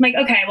I'm like,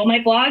 okay, well, my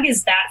blog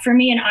is that for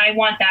me. And I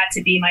want that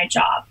to be my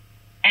job.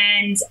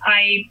 And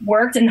I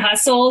worked and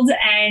hustled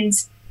and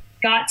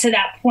got to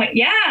that point.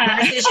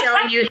 Yeah.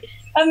 Showing you.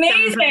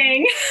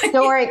 Amazing.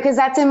 Don't worry, because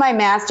that's in my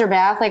master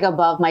bath, like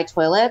above my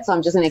toilet. So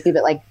I'm just going to keep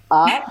it like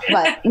up.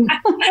 But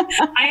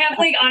I have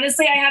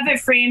honestly, I have it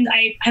framed.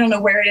 I don't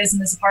know where it is in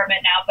this apartment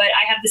now, but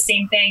I have the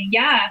same thing.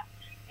 Yeah.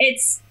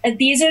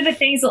 These are the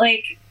things that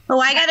like. Oh,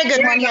 I got a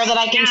good one here that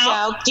I can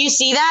show. Do you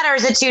see that, or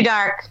is it too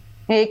dark?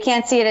 You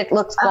can't see it. It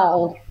looks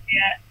gold.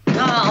 Yeah.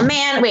 Oh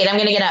man, wait! I'm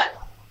gonna get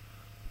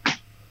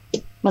up.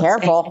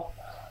 Careful.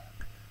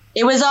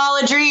 It was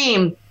all a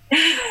dream.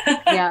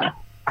 Yeah.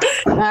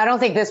 I don't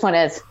think this one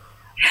is.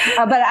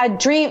 But a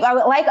dream.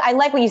 I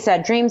like what you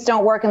said. Dreams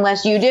don't work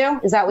unless you do.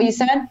 Is that what you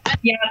said?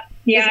 Yeah.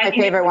 Yeah. That's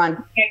my favorite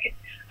one.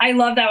 I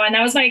love that one.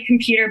 That was my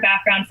computer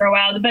background for a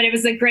while, but it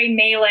was a gray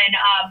Malin.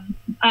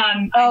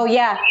 Oh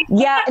yeah,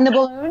 in the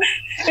balloon.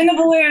 In the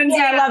balloons.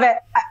 Yeah, I love it.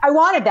 I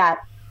wanted that.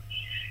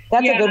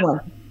 That's a good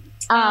one.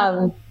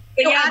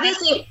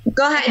 Obviously,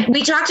 go ahead.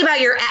 We talked about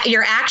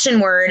your action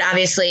word.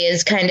 Obviously,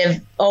 is kind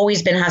of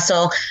always been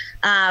hustle.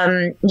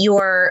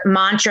 Your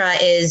mantra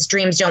is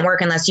dreams don't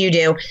work unless you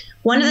do.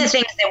 One of the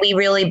things that we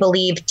really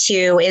believe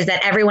too is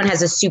that everyone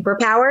has a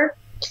superpower.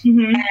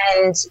 Mm-hmm.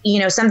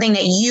 And, something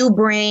that you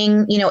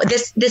bring,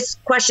 this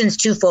question's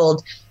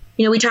twofold.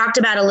 We talked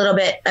about a little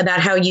bit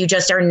about how you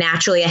just are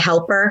naturally a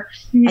helper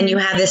and you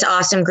have this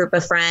awesome group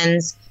of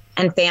friends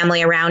and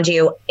family around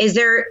you. Is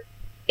there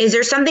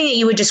something that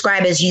you would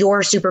describe as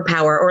your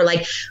superpower, or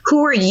like,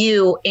 who are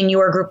you in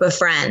your group of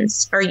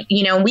friends? Or,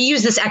 we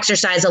use this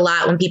exercise a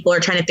lot when people are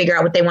trying to figure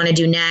out what they want to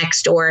do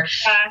next or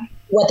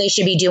what they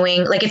should be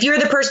doing. Like if you're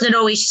the person that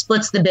always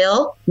splits the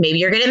bill, maybe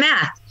you're good at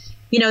math.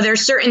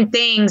 There's certain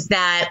things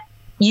that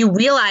you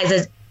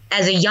realize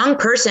as a young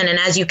person and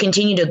as you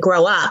continue to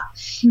grow up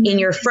in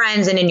your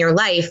friends and in your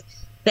life,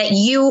 that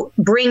you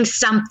bring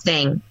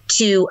something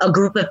to a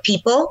group of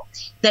people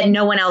that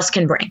no one else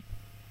can bring.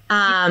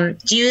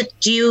 Do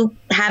you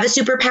have a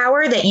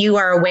superpower that you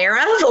are aware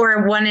of,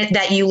 or one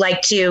that you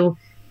like to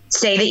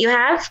say that you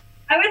have?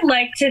 I would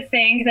like to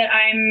think that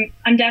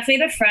I'm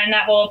definitely the friend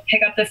that will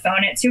pick up the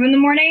phone at 2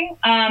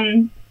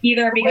 a.m.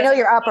 Either because I know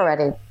you're up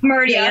already. I'm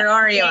already you're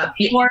already up.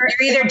 You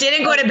either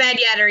didn't go to bed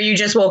yet or you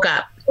just woke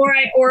up. Or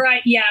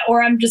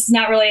I'm just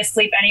not really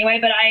asleep anyway.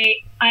 But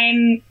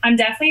I'm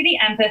definitely the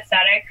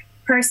empathetic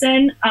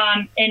person.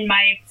 In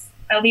my,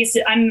 at least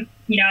I'm,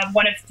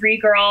 one of 3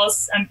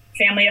 girls. I'm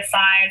family of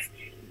 5.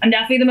 I'm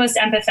definitely the most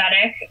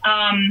empathetic.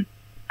 I'm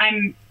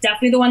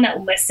definitely the one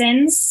that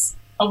listens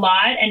a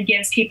lot and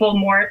gives people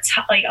more,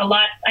 a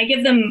lot. I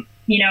give them,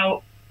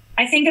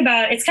 I think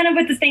about, it's kind of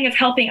with the thing of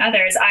helping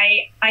others.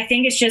 I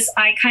think it's just,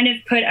 I kind of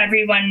put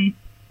everyone,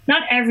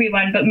 not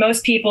everyone, but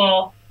most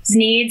people's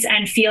needs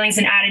and feelings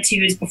and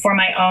attitudes before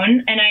my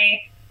own. And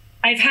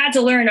I've had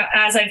to learn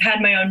as I've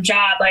had my own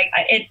job,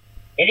 it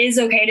is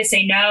okay to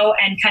say no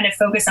and kind of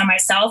focus on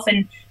myself.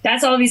 And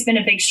that's always been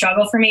a big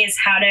struggle for me, is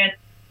how to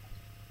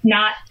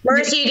not.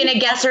 Marissa, you going to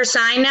guess her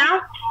sign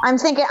now?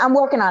 I'm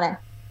working on it.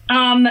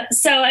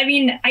 So, I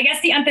mean, I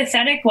guess the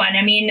empathetic one,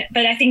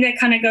 but I think that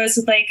kind of goes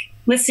with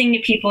listening to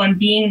people and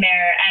being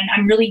there. And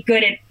I'm really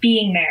good at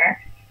being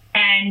there.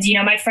 And,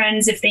 my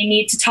friends, if they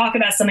need to talk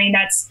about something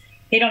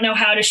they don't know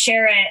how to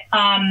share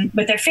it,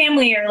 with their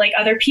family or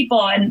other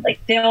people, and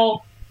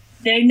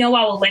they know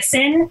I will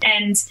listen.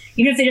 And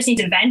even if they just need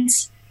to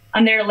vent,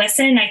 I'm there to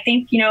listen. I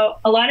think,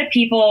 a lot of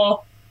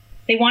people,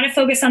 they want to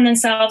focus on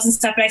themselves and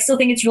stuff, but I still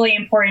think it's really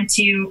important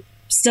to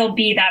still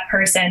be that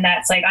person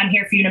that's I'm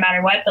here for you no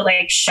matter what, but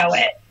show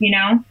it,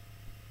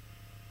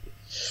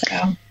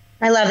 So.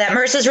 I love that.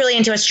 Marissa's really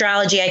into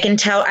astrology. I can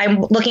tell.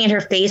 I'm looking at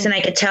her face and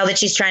I could tell that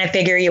she's trying to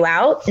figure you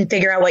out and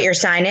figure out what your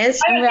sign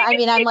is.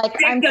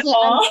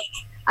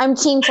 I'm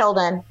Team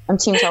Tilden.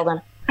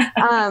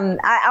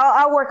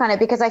 I'll work on it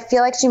because I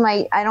feel like she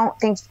might. I don't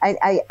think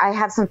I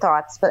have some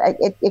thoughts, but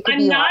it could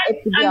be. I'm not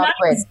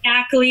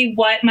exactly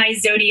what my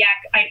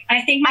zodiac.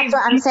 I think that's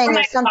what I'm saying.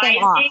 There's something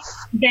off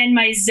than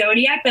my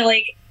zodiac, but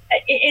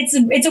it's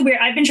a weird.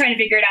 I've been trying to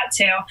figure it out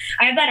too.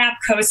 I have that app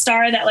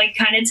CoStar that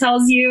kind of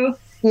tells you.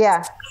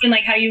 Yeah. And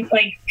how you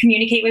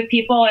communicate with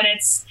people, and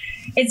it's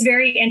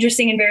very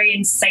interesting and very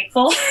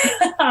insightful.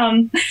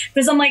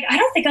 Because I'm I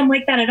don't think I'm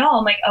like that at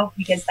all. I'm oh,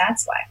 because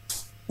that's why.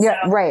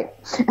 Yeah, so, right.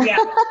 Yeah.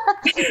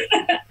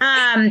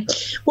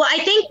 Well, I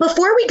think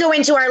before we go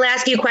into our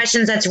last few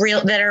questions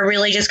that are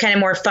really just kind of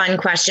more fun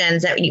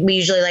questions that we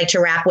usually like to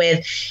wrap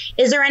with,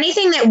 is there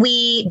anything that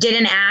we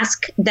didn't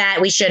ask that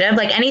we should have?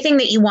 Anything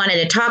that you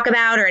wanted to talk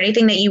about or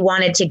anything that you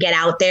wanted to get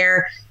out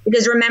there?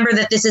 Because remember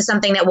that this is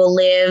something that will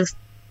live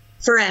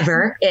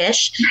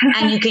forever-ish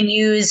and you can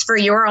use for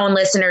your own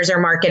listeners or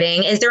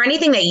marketing. Is there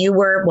anything that you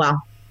were,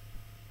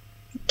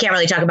 can't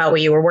really talk about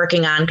what you were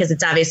working on because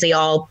it's obviously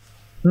all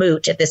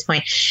moot at this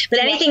point, but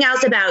anything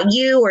else about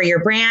you or your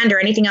brand or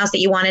anything else that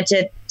you wanted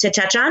to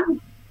touch on?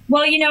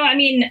 Well, I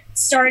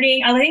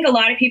think a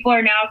lot of people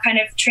are now kind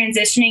of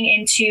transitioning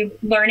into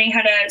learning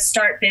how to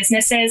start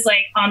businesses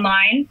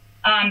online.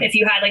 If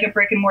you had a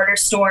brick and mortar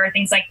store,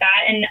 things like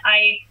that. And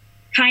I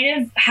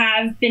kind of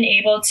have been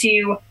able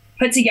to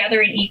put together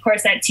an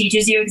e-course that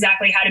teaches you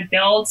exactly how to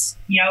build,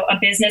 a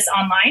business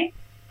online.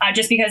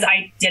 Just because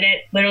I did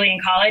it literally in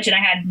college and I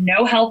had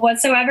no help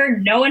whatsoever.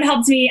 No one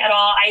helped me at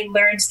all. I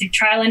learned through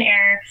trial and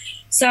error.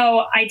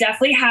 So I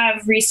definitely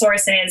have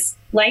resources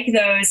like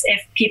those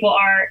if people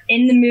are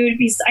in the mood.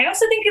 Because I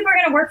also think people are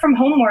going to work from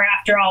home more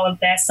after all of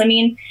this.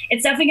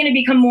 It's definitely going to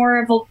become more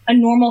of a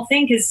normal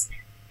thing because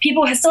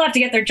people still have to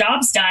get their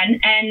jobs done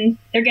and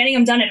they're getting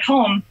them done at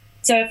home.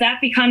 So if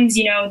that becomes,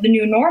 the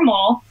new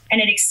normal and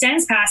it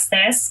extends past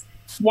this,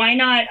 why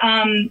not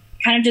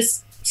kind of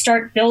just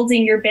start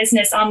building your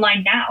business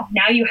online now?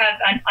 Now you have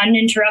an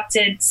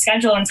uninterrupted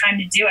schedule and time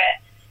to do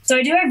it. So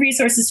I do have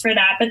resources for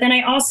that. But then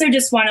I also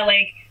just want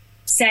to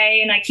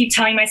say, and I keep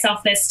telling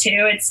myself this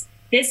too,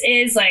 this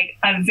is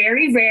a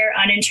very rare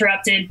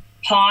uninterrupted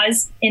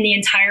pause in the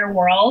entire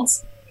world.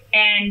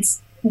 And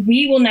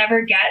we will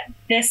never get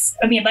this.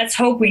 Let's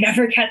hope we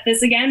never get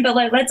this again, but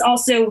let's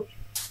also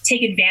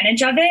take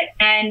advantage of it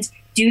and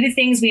do the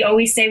things we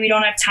always say we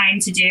don't have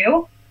time to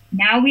do.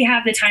 Now we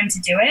have the time to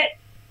do it.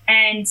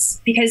 And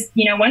because,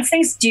 once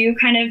things do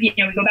kind of, we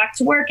go back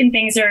to work and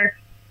things are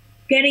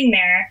getting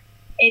there,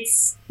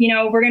 it's,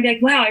 we're going to be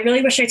wow, I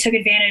really wish I took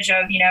advantage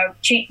of,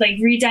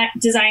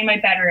 redesigning my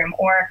bedroom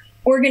or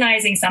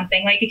organizing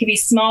something. It could be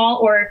small,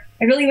 or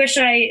I really wish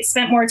I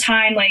spent more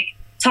time,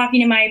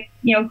 talking to my,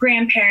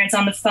 grandparents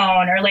on the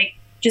phone, or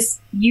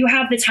just you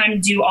have the time to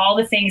do all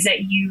the things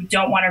that you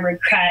don't want to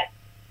regret,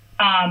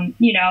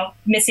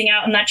 missing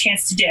out on that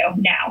chance to do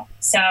now.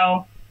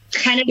 So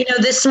kind of,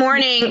 this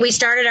morning, we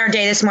started our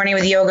day this morning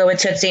with yoga with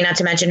Tootsie, not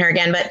to mention her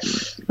again, but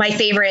my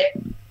favorite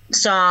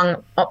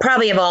song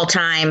probably of all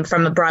time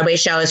from a Broadway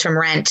show is from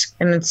Rent.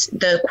 And it's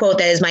the quote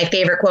that is my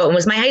favorite quote and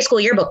was my high school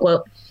yearbook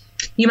quote.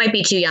 You might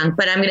be too young,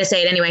 but I'm going to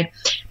say it anyway,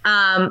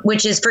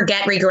 which is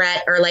forget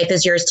regret or life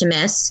is yours to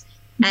miss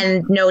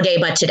and no day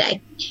but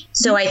today.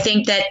 So I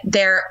think that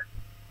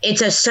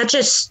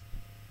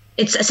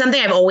it's something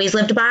I've always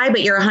lived by,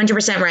 but you're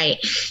 100% right.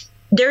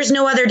 There's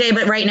no other day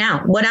but right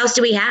now. What else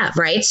do we have,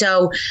 right?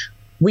 So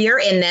we are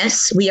in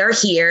this, we are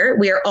here,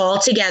 we are all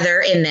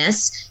together in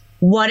this.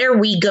 What are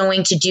we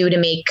going to do to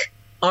make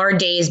our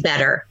days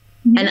better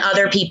and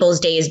other people's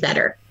days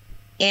better?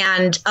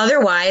 And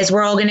otherwise,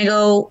 we're all going to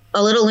go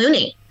a little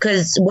loony,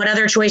 because what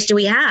other choice do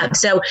we have?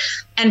 So,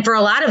 and for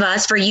a lot of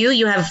us, for you,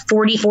 you have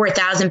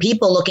 44,000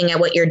 people looking at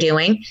what you're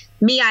doing.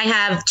 Me, I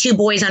have 2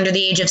 boys under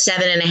the age of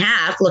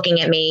 7.5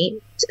 looking at me,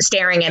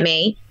 staring at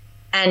me,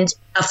 and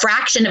a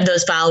fraction of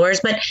those followers.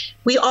 But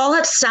we all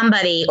have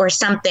somebody or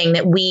something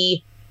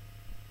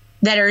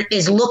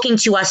is looking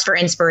to us for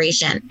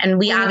inspiration. And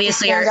we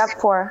obviously are up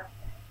for.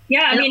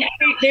 Yeah, I mean,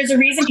 there's a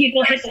reason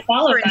people hit the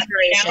follow button.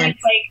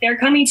 It's like they're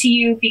coming to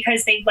you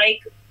because they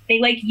like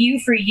you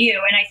for you.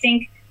 And I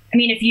think,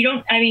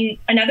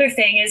 another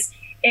thing is,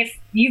 if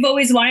you've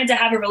always wanted to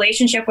have a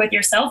relationship with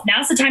yourself,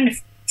 now's the time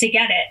to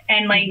get it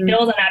and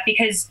build on that,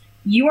 because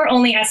you are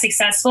only as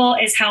successful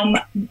as how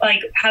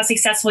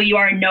successful you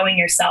are in knowing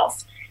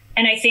yourself.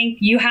 And I think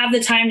you have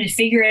the time to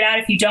figure it out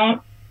if you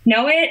don't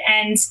know it.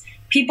 And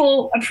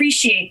people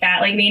appreciate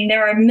that.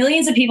 There are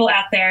millions of people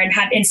out there and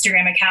have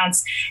Instagram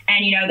accounts,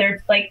 and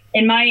they're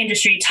in my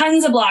industry,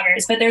 tons of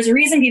bloggers, but there's a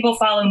reason people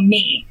follow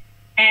me.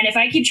 And if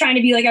I keep trying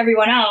to be like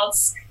everyone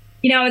else,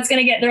 it's going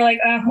to get, they're like,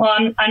 oh,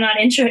 well, I'm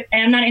not interested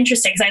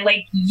because I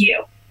like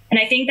you. And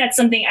I think that's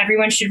something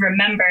everyone should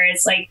remember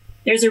is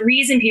there's a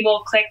reason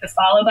people click the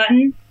follow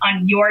button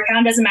on your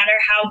account. Doesn't matter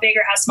how big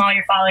or how small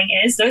your following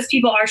is. Those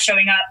people are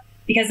showing up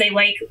because they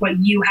like what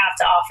you have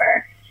to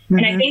offer.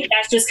 And I think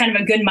that's just kind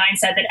of a good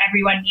mindset that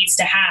everyone needs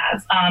to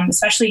have,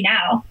 especially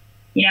now.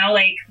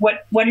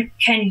 What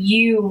can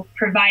you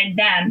provide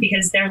them,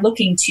 because they're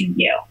looking to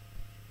you.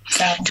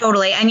 So.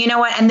 Totally. And you know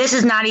what? And this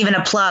is not even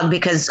a plug,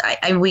 because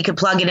we could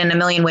plug it in a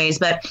million ways.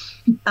 But,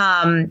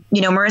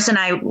 Marissa and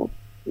I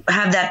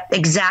have that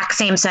exact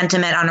same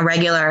sentiment on a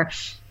regular.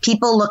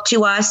 People look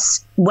to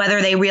us,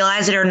 whether they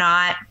realize it or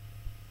not,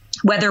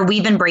 whether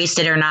we've embraced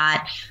it or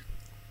not,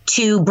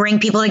 to bring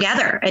people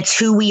together. It's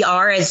who we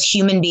are as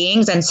human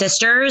beings and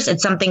sisters.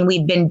 It's something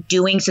we've been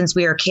doing since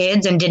we were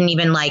kids and didn't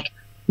even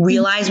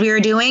realize we were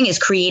doing, is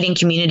creating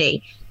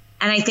community.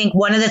 And I think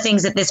one of the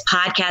things that this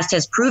podcast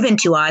has proven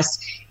to us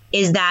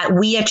is that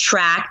we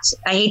attract,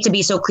 I hate to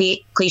be so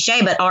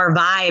cliche, but our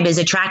vibe is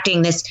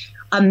attracting this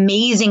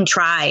amazing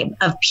tribe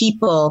of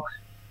people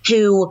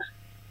who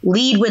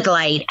lead with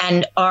light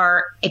and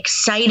are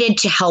excited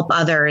to help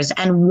others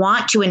and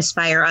want to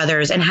inspire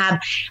others and have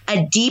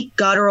a deep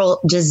guttural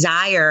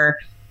desire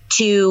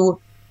to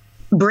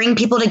bring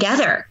people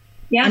together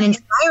and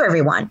inspire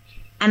everyone.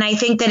 And I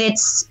think that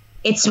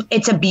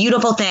it's a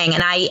beautiful thing.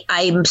 And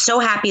I'm so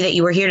happy that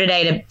you were here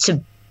today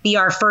to be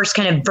our first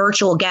kind of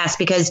virtual guest,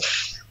 because,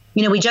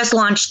 we just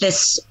launched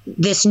this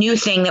new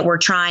thing that we're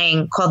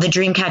trying called the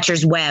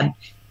Dreamcatchers Web,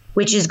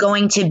 which is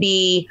going to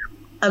be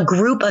a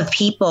group of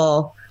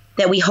people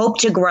that we hope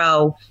to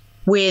grow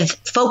with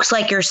folks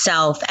like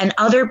yourself and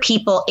other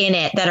people in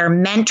it that are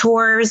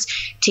mentors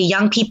to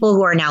young people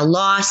who are now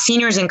lost,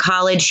 seniors in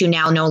college who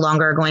now no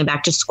longer are going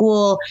back to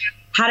school.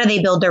 How do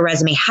they build their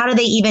resume? How do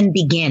they even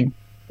begin?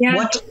 Yeah.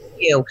 What do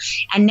you do?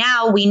 And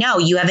now we know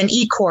you have an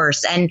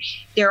e-course, and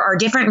there are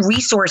different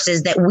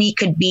resources that we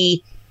could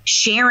be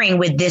sharing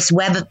with this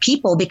web of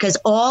people, because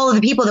all of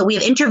the people that we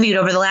have interviewed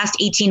over the last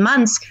 18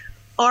 months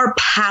are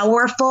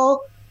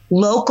powerful,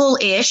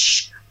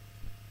 local-ish,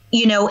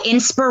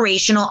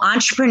 inspirational,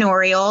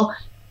 entrepreneurial,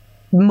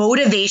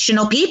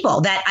 motivational people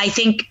that I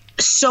think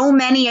so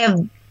many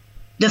of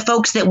the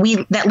folks that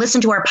listen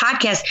to our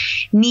podcast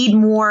need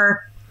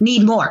more.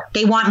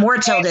 They want more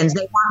Tildens.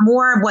 They want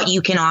more of what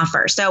you can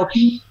offer. So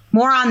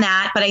more on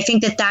that. But I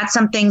think that that's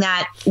something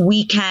that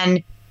we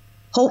can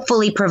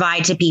hopefully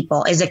provide to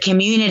people, as a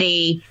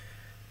community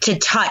to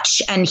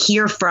touch and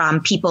hear from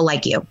people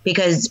like you.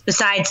 Because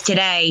besides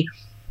today,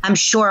 I'm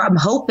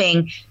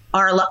hoping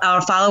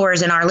our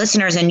followers and our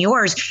listeners and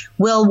yours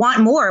will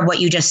want more of what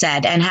you just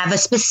said and have a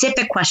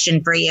specific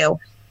question for you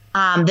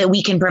that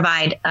we can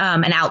provide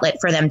an outlet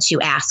for them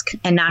to ask,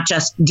 and not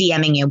just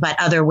DMing you, but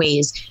other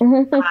ways.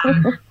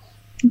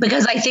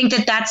 Because I think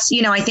that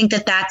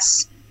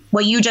that's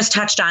what you just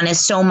touched on,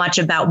 is so much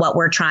about what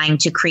we're trying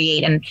to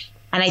create. And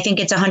I think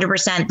it's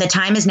 100%. The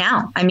time is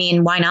now. I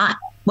mean, why not?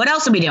 What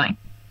else are we doing?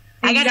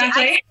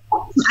 Exactly.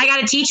 I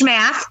got to teach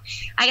math.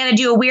 I got to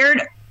do a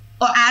weird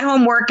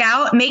at-home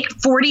workout, make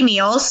 40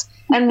 meals.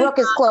 And Rook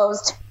is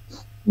closed.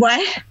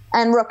 What?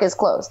 And Rook is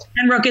closed.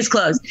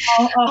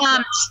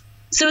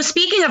 So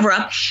speaking of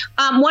Rook,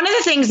 one of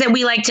the things that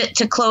we like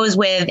to close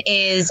with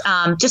is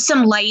just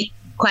some light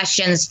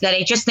questions that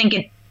I just think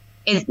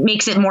it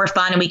makes it more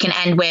fun, and we can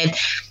end with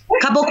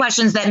a couple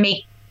questions that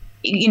make,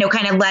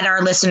 kind of let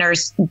our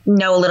listeners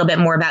know a little bit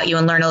more about you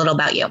and learn a little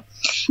about you.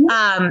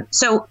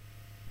 So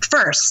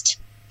first,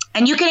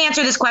 and you can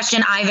answer this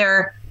question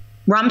either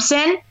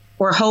Rumson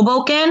or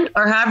Hoboken,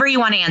 or however you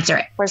want to answer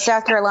it. Or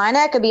South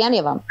Carolina, it could be any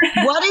of them.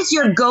 What is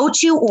your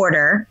go-to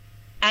order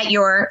at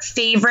your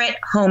favorite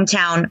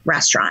hometown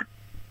restaurant?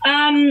 Well,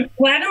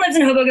 I haven't lived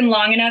in Hoboken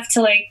long enough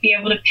to be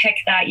able to pick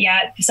that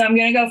yet. So I'm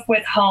going to go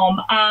with home.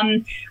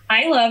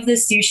 I love the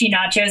sushi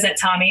nachos at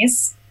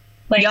Tommy's.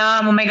 Like,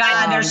 yum! Oh my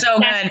god, they're so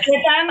good.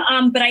 With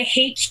them, but I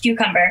hate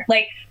cucumber.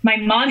 Like my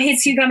mom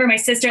hates cucumber. My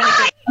sister,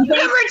 like cucumber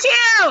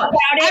too.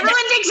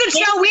 Everyone thinks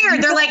it's so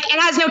weird. They're like, it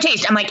has no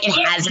taste. I'm like, it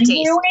has a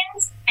taste.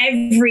 Ruins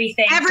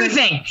everything.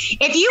 Everything.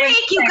 If you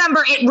hate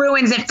cucumber, it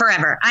ruins it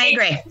forever. I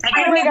agree.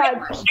 Oh my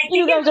god,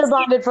 you guys are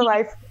bonded for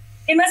life.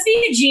 It must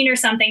be a gene or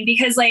something,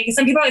 because like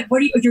some people are like,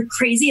 "What are you're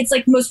crazy? It's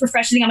like the most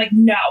refreshing thing." I'm like,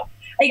 no.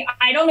 Like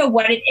I don't know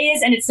what it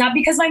is, and it's not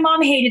because my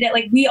mom hated it.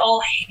 Like we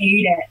all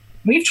hate it.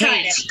 We've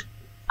tried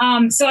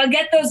it. So I'll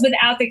get those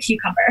without the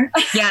cucumber.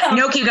 Yeah,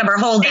 no cucumber.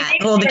 Hold that.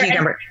 Hold the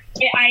cucumber.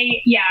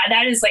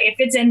 That is like, if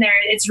it's in there,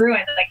 it's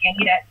ruined. I can't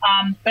eat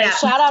it. But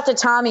shout out to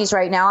Tommy's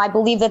right now. I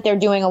believe that they're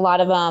doing a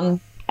lot of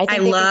I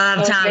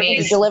love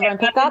Tommy's deliver and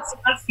pick up.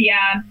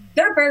 Yeah,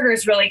 their burger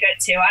is really good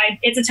too.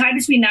 It's a tie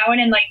between that one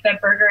and like the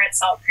burger at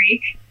Salt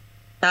Creek.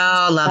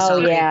 Oh, love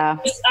Salt Creek. Yeah.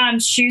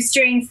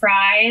 Shoestring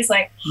fries,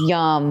 like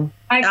yum.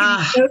 I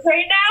can eat those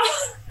right now.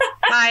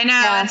 I know,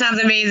 that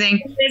sounds amazing.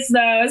 It's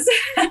those.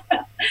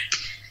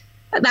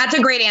 That's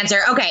a great answer.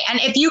 Okay, and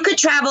if you could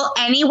travel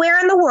anywhere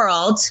in the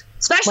world,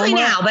 especially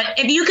now, but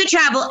if you could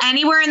travel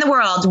anywhere in the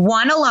world,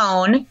 1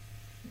 alone,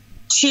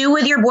 2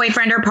 with your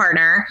boyfriend or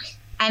partner,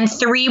 and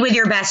 3 with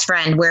your best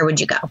friend, where would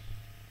you go?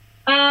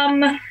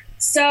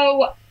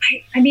 So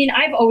I mean,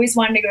 I've always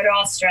wanted to go to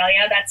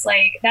Australia. That's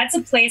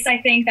a place I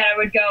think that I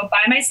would go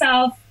by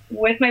myself,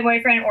 with my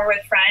boyfriend, or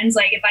with friends.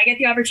 Like if I get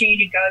the opportunity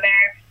to go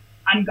there,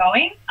 I'm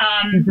going.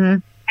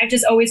 I've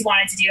just always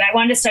wanted to do that. I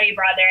wanted to study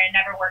abroad there, and it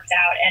never worked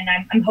out. And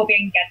I'm hoping I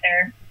can get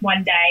there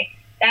one day.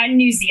 That and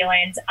New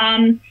Zealand. I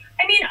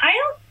mean,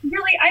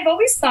 I've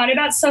always thought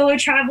about solo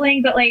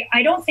traveling, but like,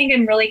 I don't think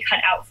I'm really cut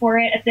out for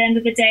it at the end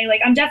of the day.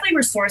 Like I'm definitely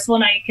resourceful,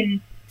 and I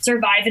can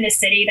survive in a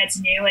city that's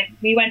new. Like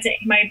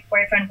my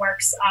boyfriend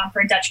works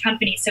for a Dutch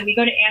company. So we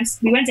went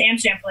to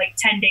Amsterdam for like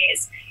 10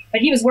 days,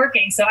 but he was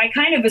working. So I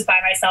kind of was by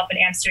myself in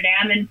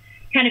Amsterdam and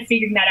kind of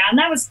figuring that out. And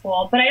that was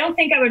cool. But I don't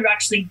think I would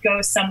actually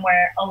go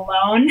somewhere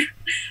alone.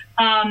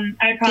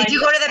 Did you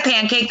go to the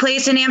pancake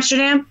place in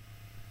Amsterdam?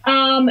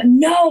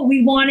 No,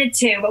 we wanted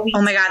to, but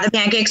oh my God, the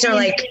pancakes are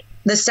like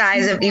the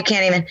size of, you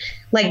can't even,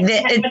 like,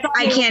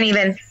 I can't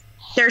even,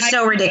 they're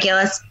so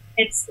ridiculous.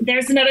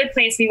 There's another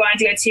place we wanted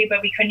to go to,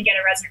 but we couldn't get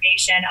a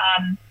reservation.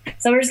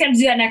 So we're just going to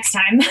do that next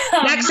time.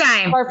 Next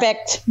time.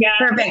 Perfect. Yeah.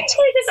 Perfect.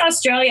 Just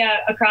Australia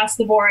across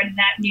the board, and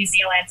that New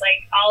Zealand.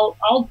 Like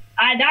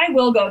I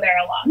will go there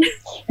alone.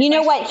 You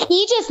know what?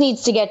 He just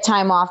needs to get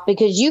time off,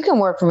 because you can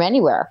work from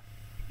anywhere.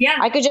 Yeah.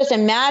 I could just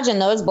imagine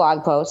those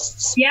blog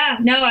posts. Yeah.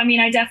 No, I mean,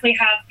 I definitely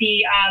have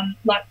the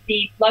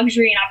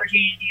luxury and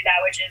opportunity to do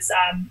that, which is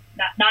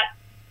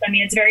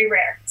it's very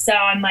rare. So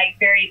I'm like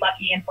very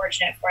lucky and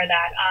fortunate for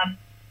that.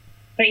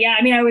 But yeah,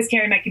 I mean, I always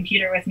carry my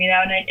computer with me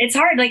though. And it's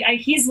hard. Like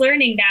he's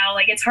learning now,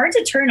 like it's hard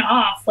to turn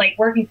off, like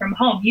working from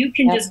home. You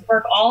can just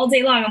work all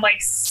day long. I'm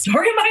like,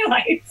 story of my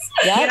life.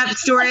 Yep,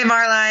 story of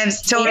our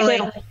lives. Totally.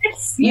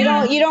 You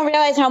don't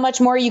realize how much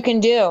more you can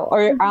do,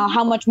 or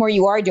how much more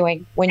you are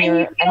doing when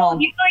you're at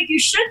home. You feel like you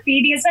should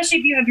be, because especially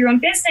if you have your own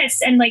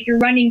business and like you're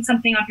running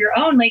something of your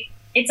own, like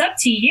it's up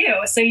to you.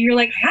 So you're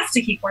like, I have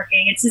to keep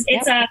working. It's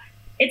a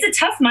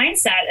tough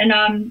mindset. And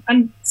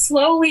I'm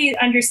slowly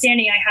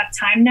understanding I have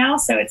time now.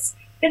 So it's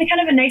been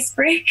kind of a nice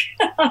break.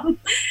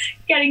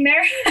 Getting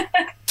there.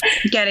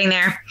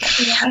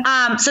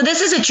 Yeah. So this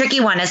is a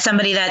tricky one, as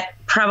somebody that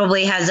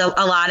probably has a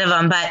lot of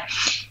them, but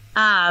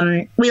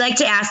we like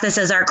to ask this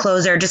as our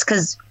closer, just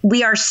because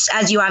we are,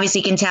 as you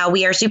obviously can tell,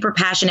 we are super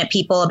passionate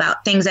people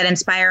about things that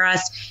inspire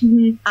us,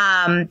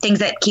 things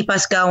that keep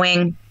us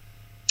going.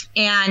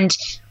 And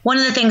one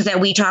of the things that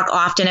we talk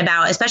often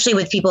about, especially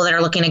with people that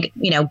are looking to,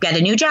 get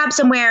a new job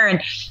somewhere,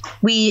 and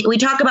we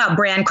talk about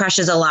brand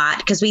crushes a lot,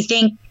 because we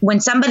think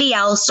when somebody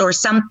else or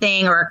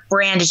something or a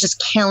brand is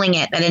just killing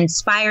it, that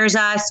inspires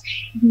us,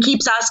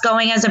 keeps us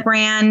going as a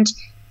brand.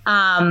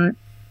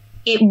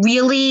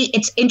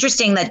 It's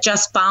interesting that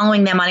just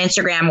following them on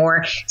Instagram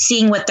or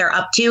seeing what they're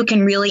up to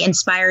can really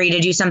inspire you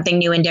to do something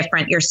new and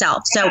different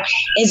yourself. So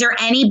is there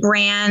any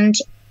brand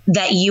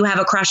that you have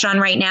a crush on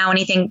right now?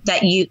 Anything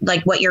that you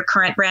like, what your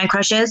current brand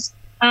crush is?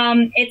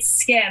 It's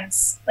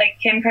Skims, like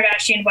Kim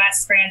Kardashian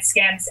West brand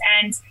Skims.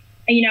 And,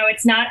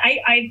 it's not,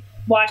 I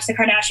watch the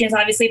Kardashians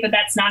obviously, but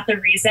that's not the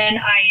reason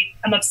I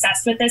am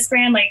obsessed with this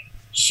brand. Like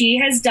she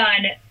has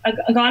gone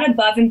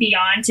above and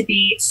beyond to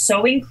be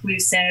so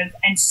inclusive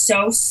and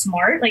so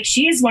smart. Like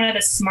she is one of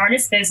the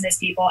smartest business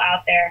people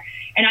out there.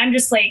 And I'm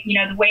just like,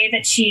 the way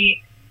that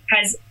she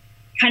has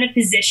kind of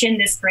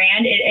positioned this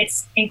brand,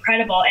 it's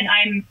incredible. And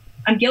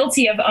I'm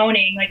guilty of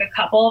owning like a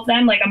couple of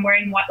them. Like I'm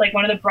wearing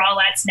one of the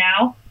bralettes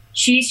now.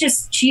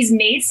 She's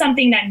made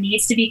something that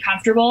needs to be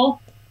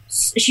comfortable.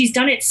 She's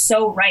done it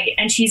so right.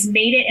 And she's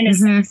made it in a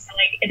sense that,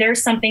 like,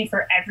 there's something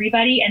for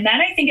everybody. And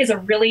that I think is a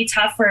really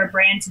tough for a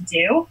brand to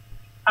do.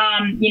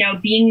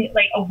 Being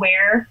like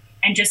aware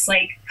and just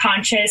like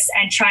conscious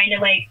and trying to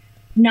like,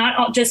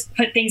 not just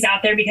put things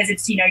out there because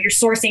it's, you're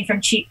sourcing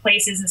from cheap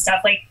places and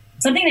stuff, like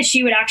something that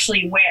she would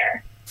actually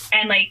wear.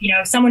 And like,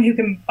 someone who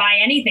can buy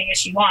anything that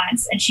she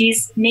wants, and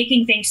she's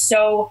making things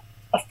so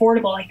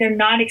affordable. Like they're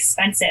not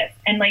expensive.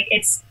 And like,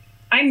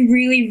 I'm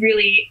really,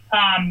 really,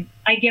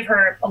 I give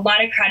her a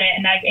lot of credit,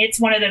 and it's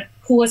one of the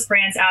coolest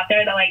brands out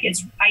there that like,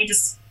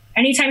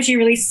 anytime she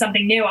releases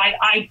something new,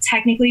 I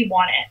technically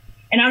want it.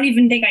 And I don't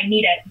even think I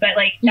need it, but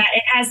like that,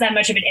 it has that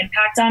much of an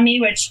impact on me,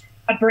 which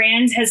a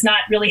brand has not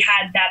really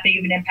had that big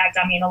of an impact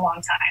on me in a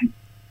long time.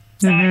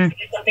 So I think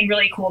there's something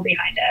really cool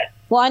behind it.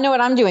 Well, I know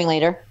what I'm doing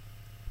later.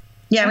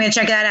 Yeah, I'm going to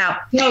check that out.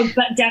 No,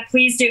 but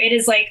please do. It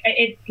is like,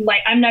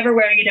 I'm never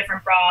wearing a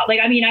different bra. Like,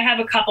 I mean, I have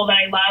a couple that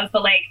I love,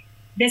 but like,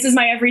 this is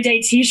my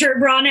everyday t-shirt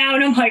bra now.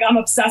 And I'm like, I'm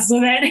obsessed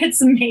with it.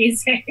 It's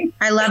amazing.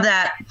 I love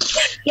that.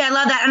 Yeah, I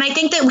love that. And I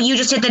think that you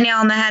just hit the nail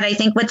on the head. I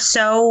think what's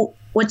so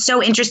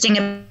interesting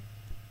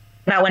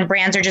about when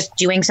brands are just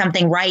doing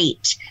something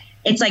right,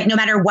 it's like no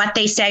matter what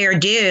they say or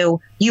do,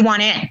 you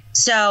want in.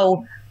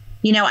 So,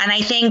 you know, and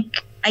I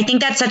think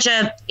that's such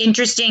a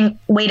interesting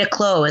way to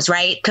close,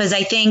 right? Because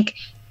I think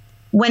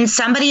when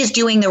somebody is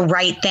doing the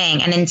right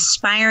thing and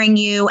inspiring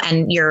you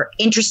and you're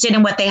interested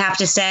in what they have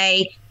to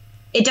say,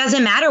 it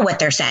doesn't matter what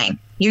they're saying.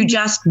 You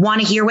just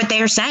want to hear what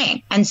they're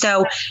saying. And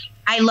so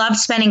I loved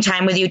spending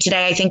time with you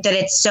today. I think that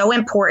it's so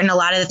important, a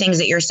lot of the things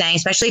that you're saying,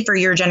 especially for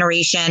your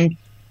generation.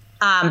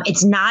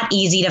 It's not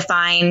easy to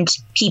find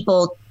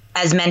people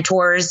as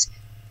mentors.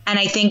 And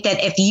I think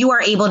that if you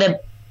are able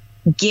to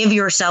give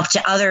yourself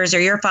to others or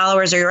your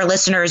followers or your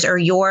listeners or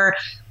your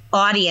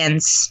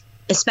audience,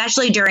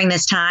 especially during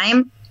this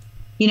time,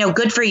 you know,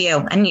 good for you.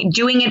 And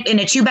doing it in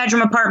a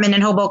 2-bedroom apartment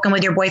in Hoboken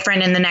with your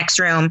boyfriend in the next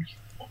room,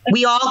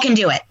 we all can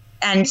do it.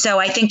 And so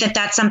I think that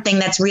that's something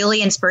that's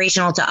really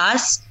inspirational to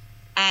us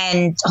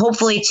and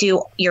hopefully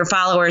to your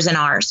followers and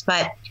ours.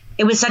 But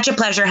it was such a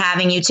pleasure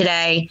having you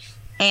today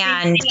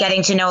and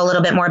getting to know a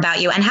little bit more about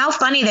you. And how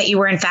funny that you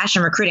were in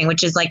fashion recruiting,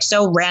 which is like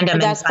so random.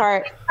 The best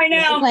part. I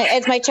know.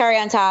 It's my cherry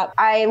on top.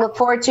 I look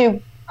forward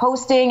to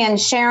posting and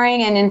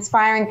sharing and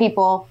inspiring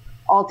people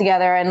all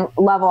together, and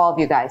love all of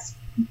you guys.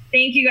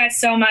 Thank you guys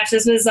so much.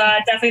 This was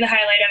definitely the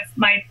highlight of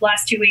my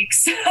last 2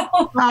 weeks.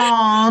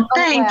 Oh,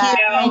 thank you.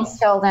 Thanks,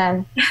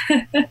 Tilden.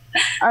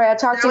 All right, I'll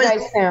talk to you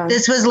guys soon.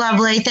 This was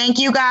lovely. Thank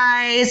you,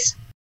 guys.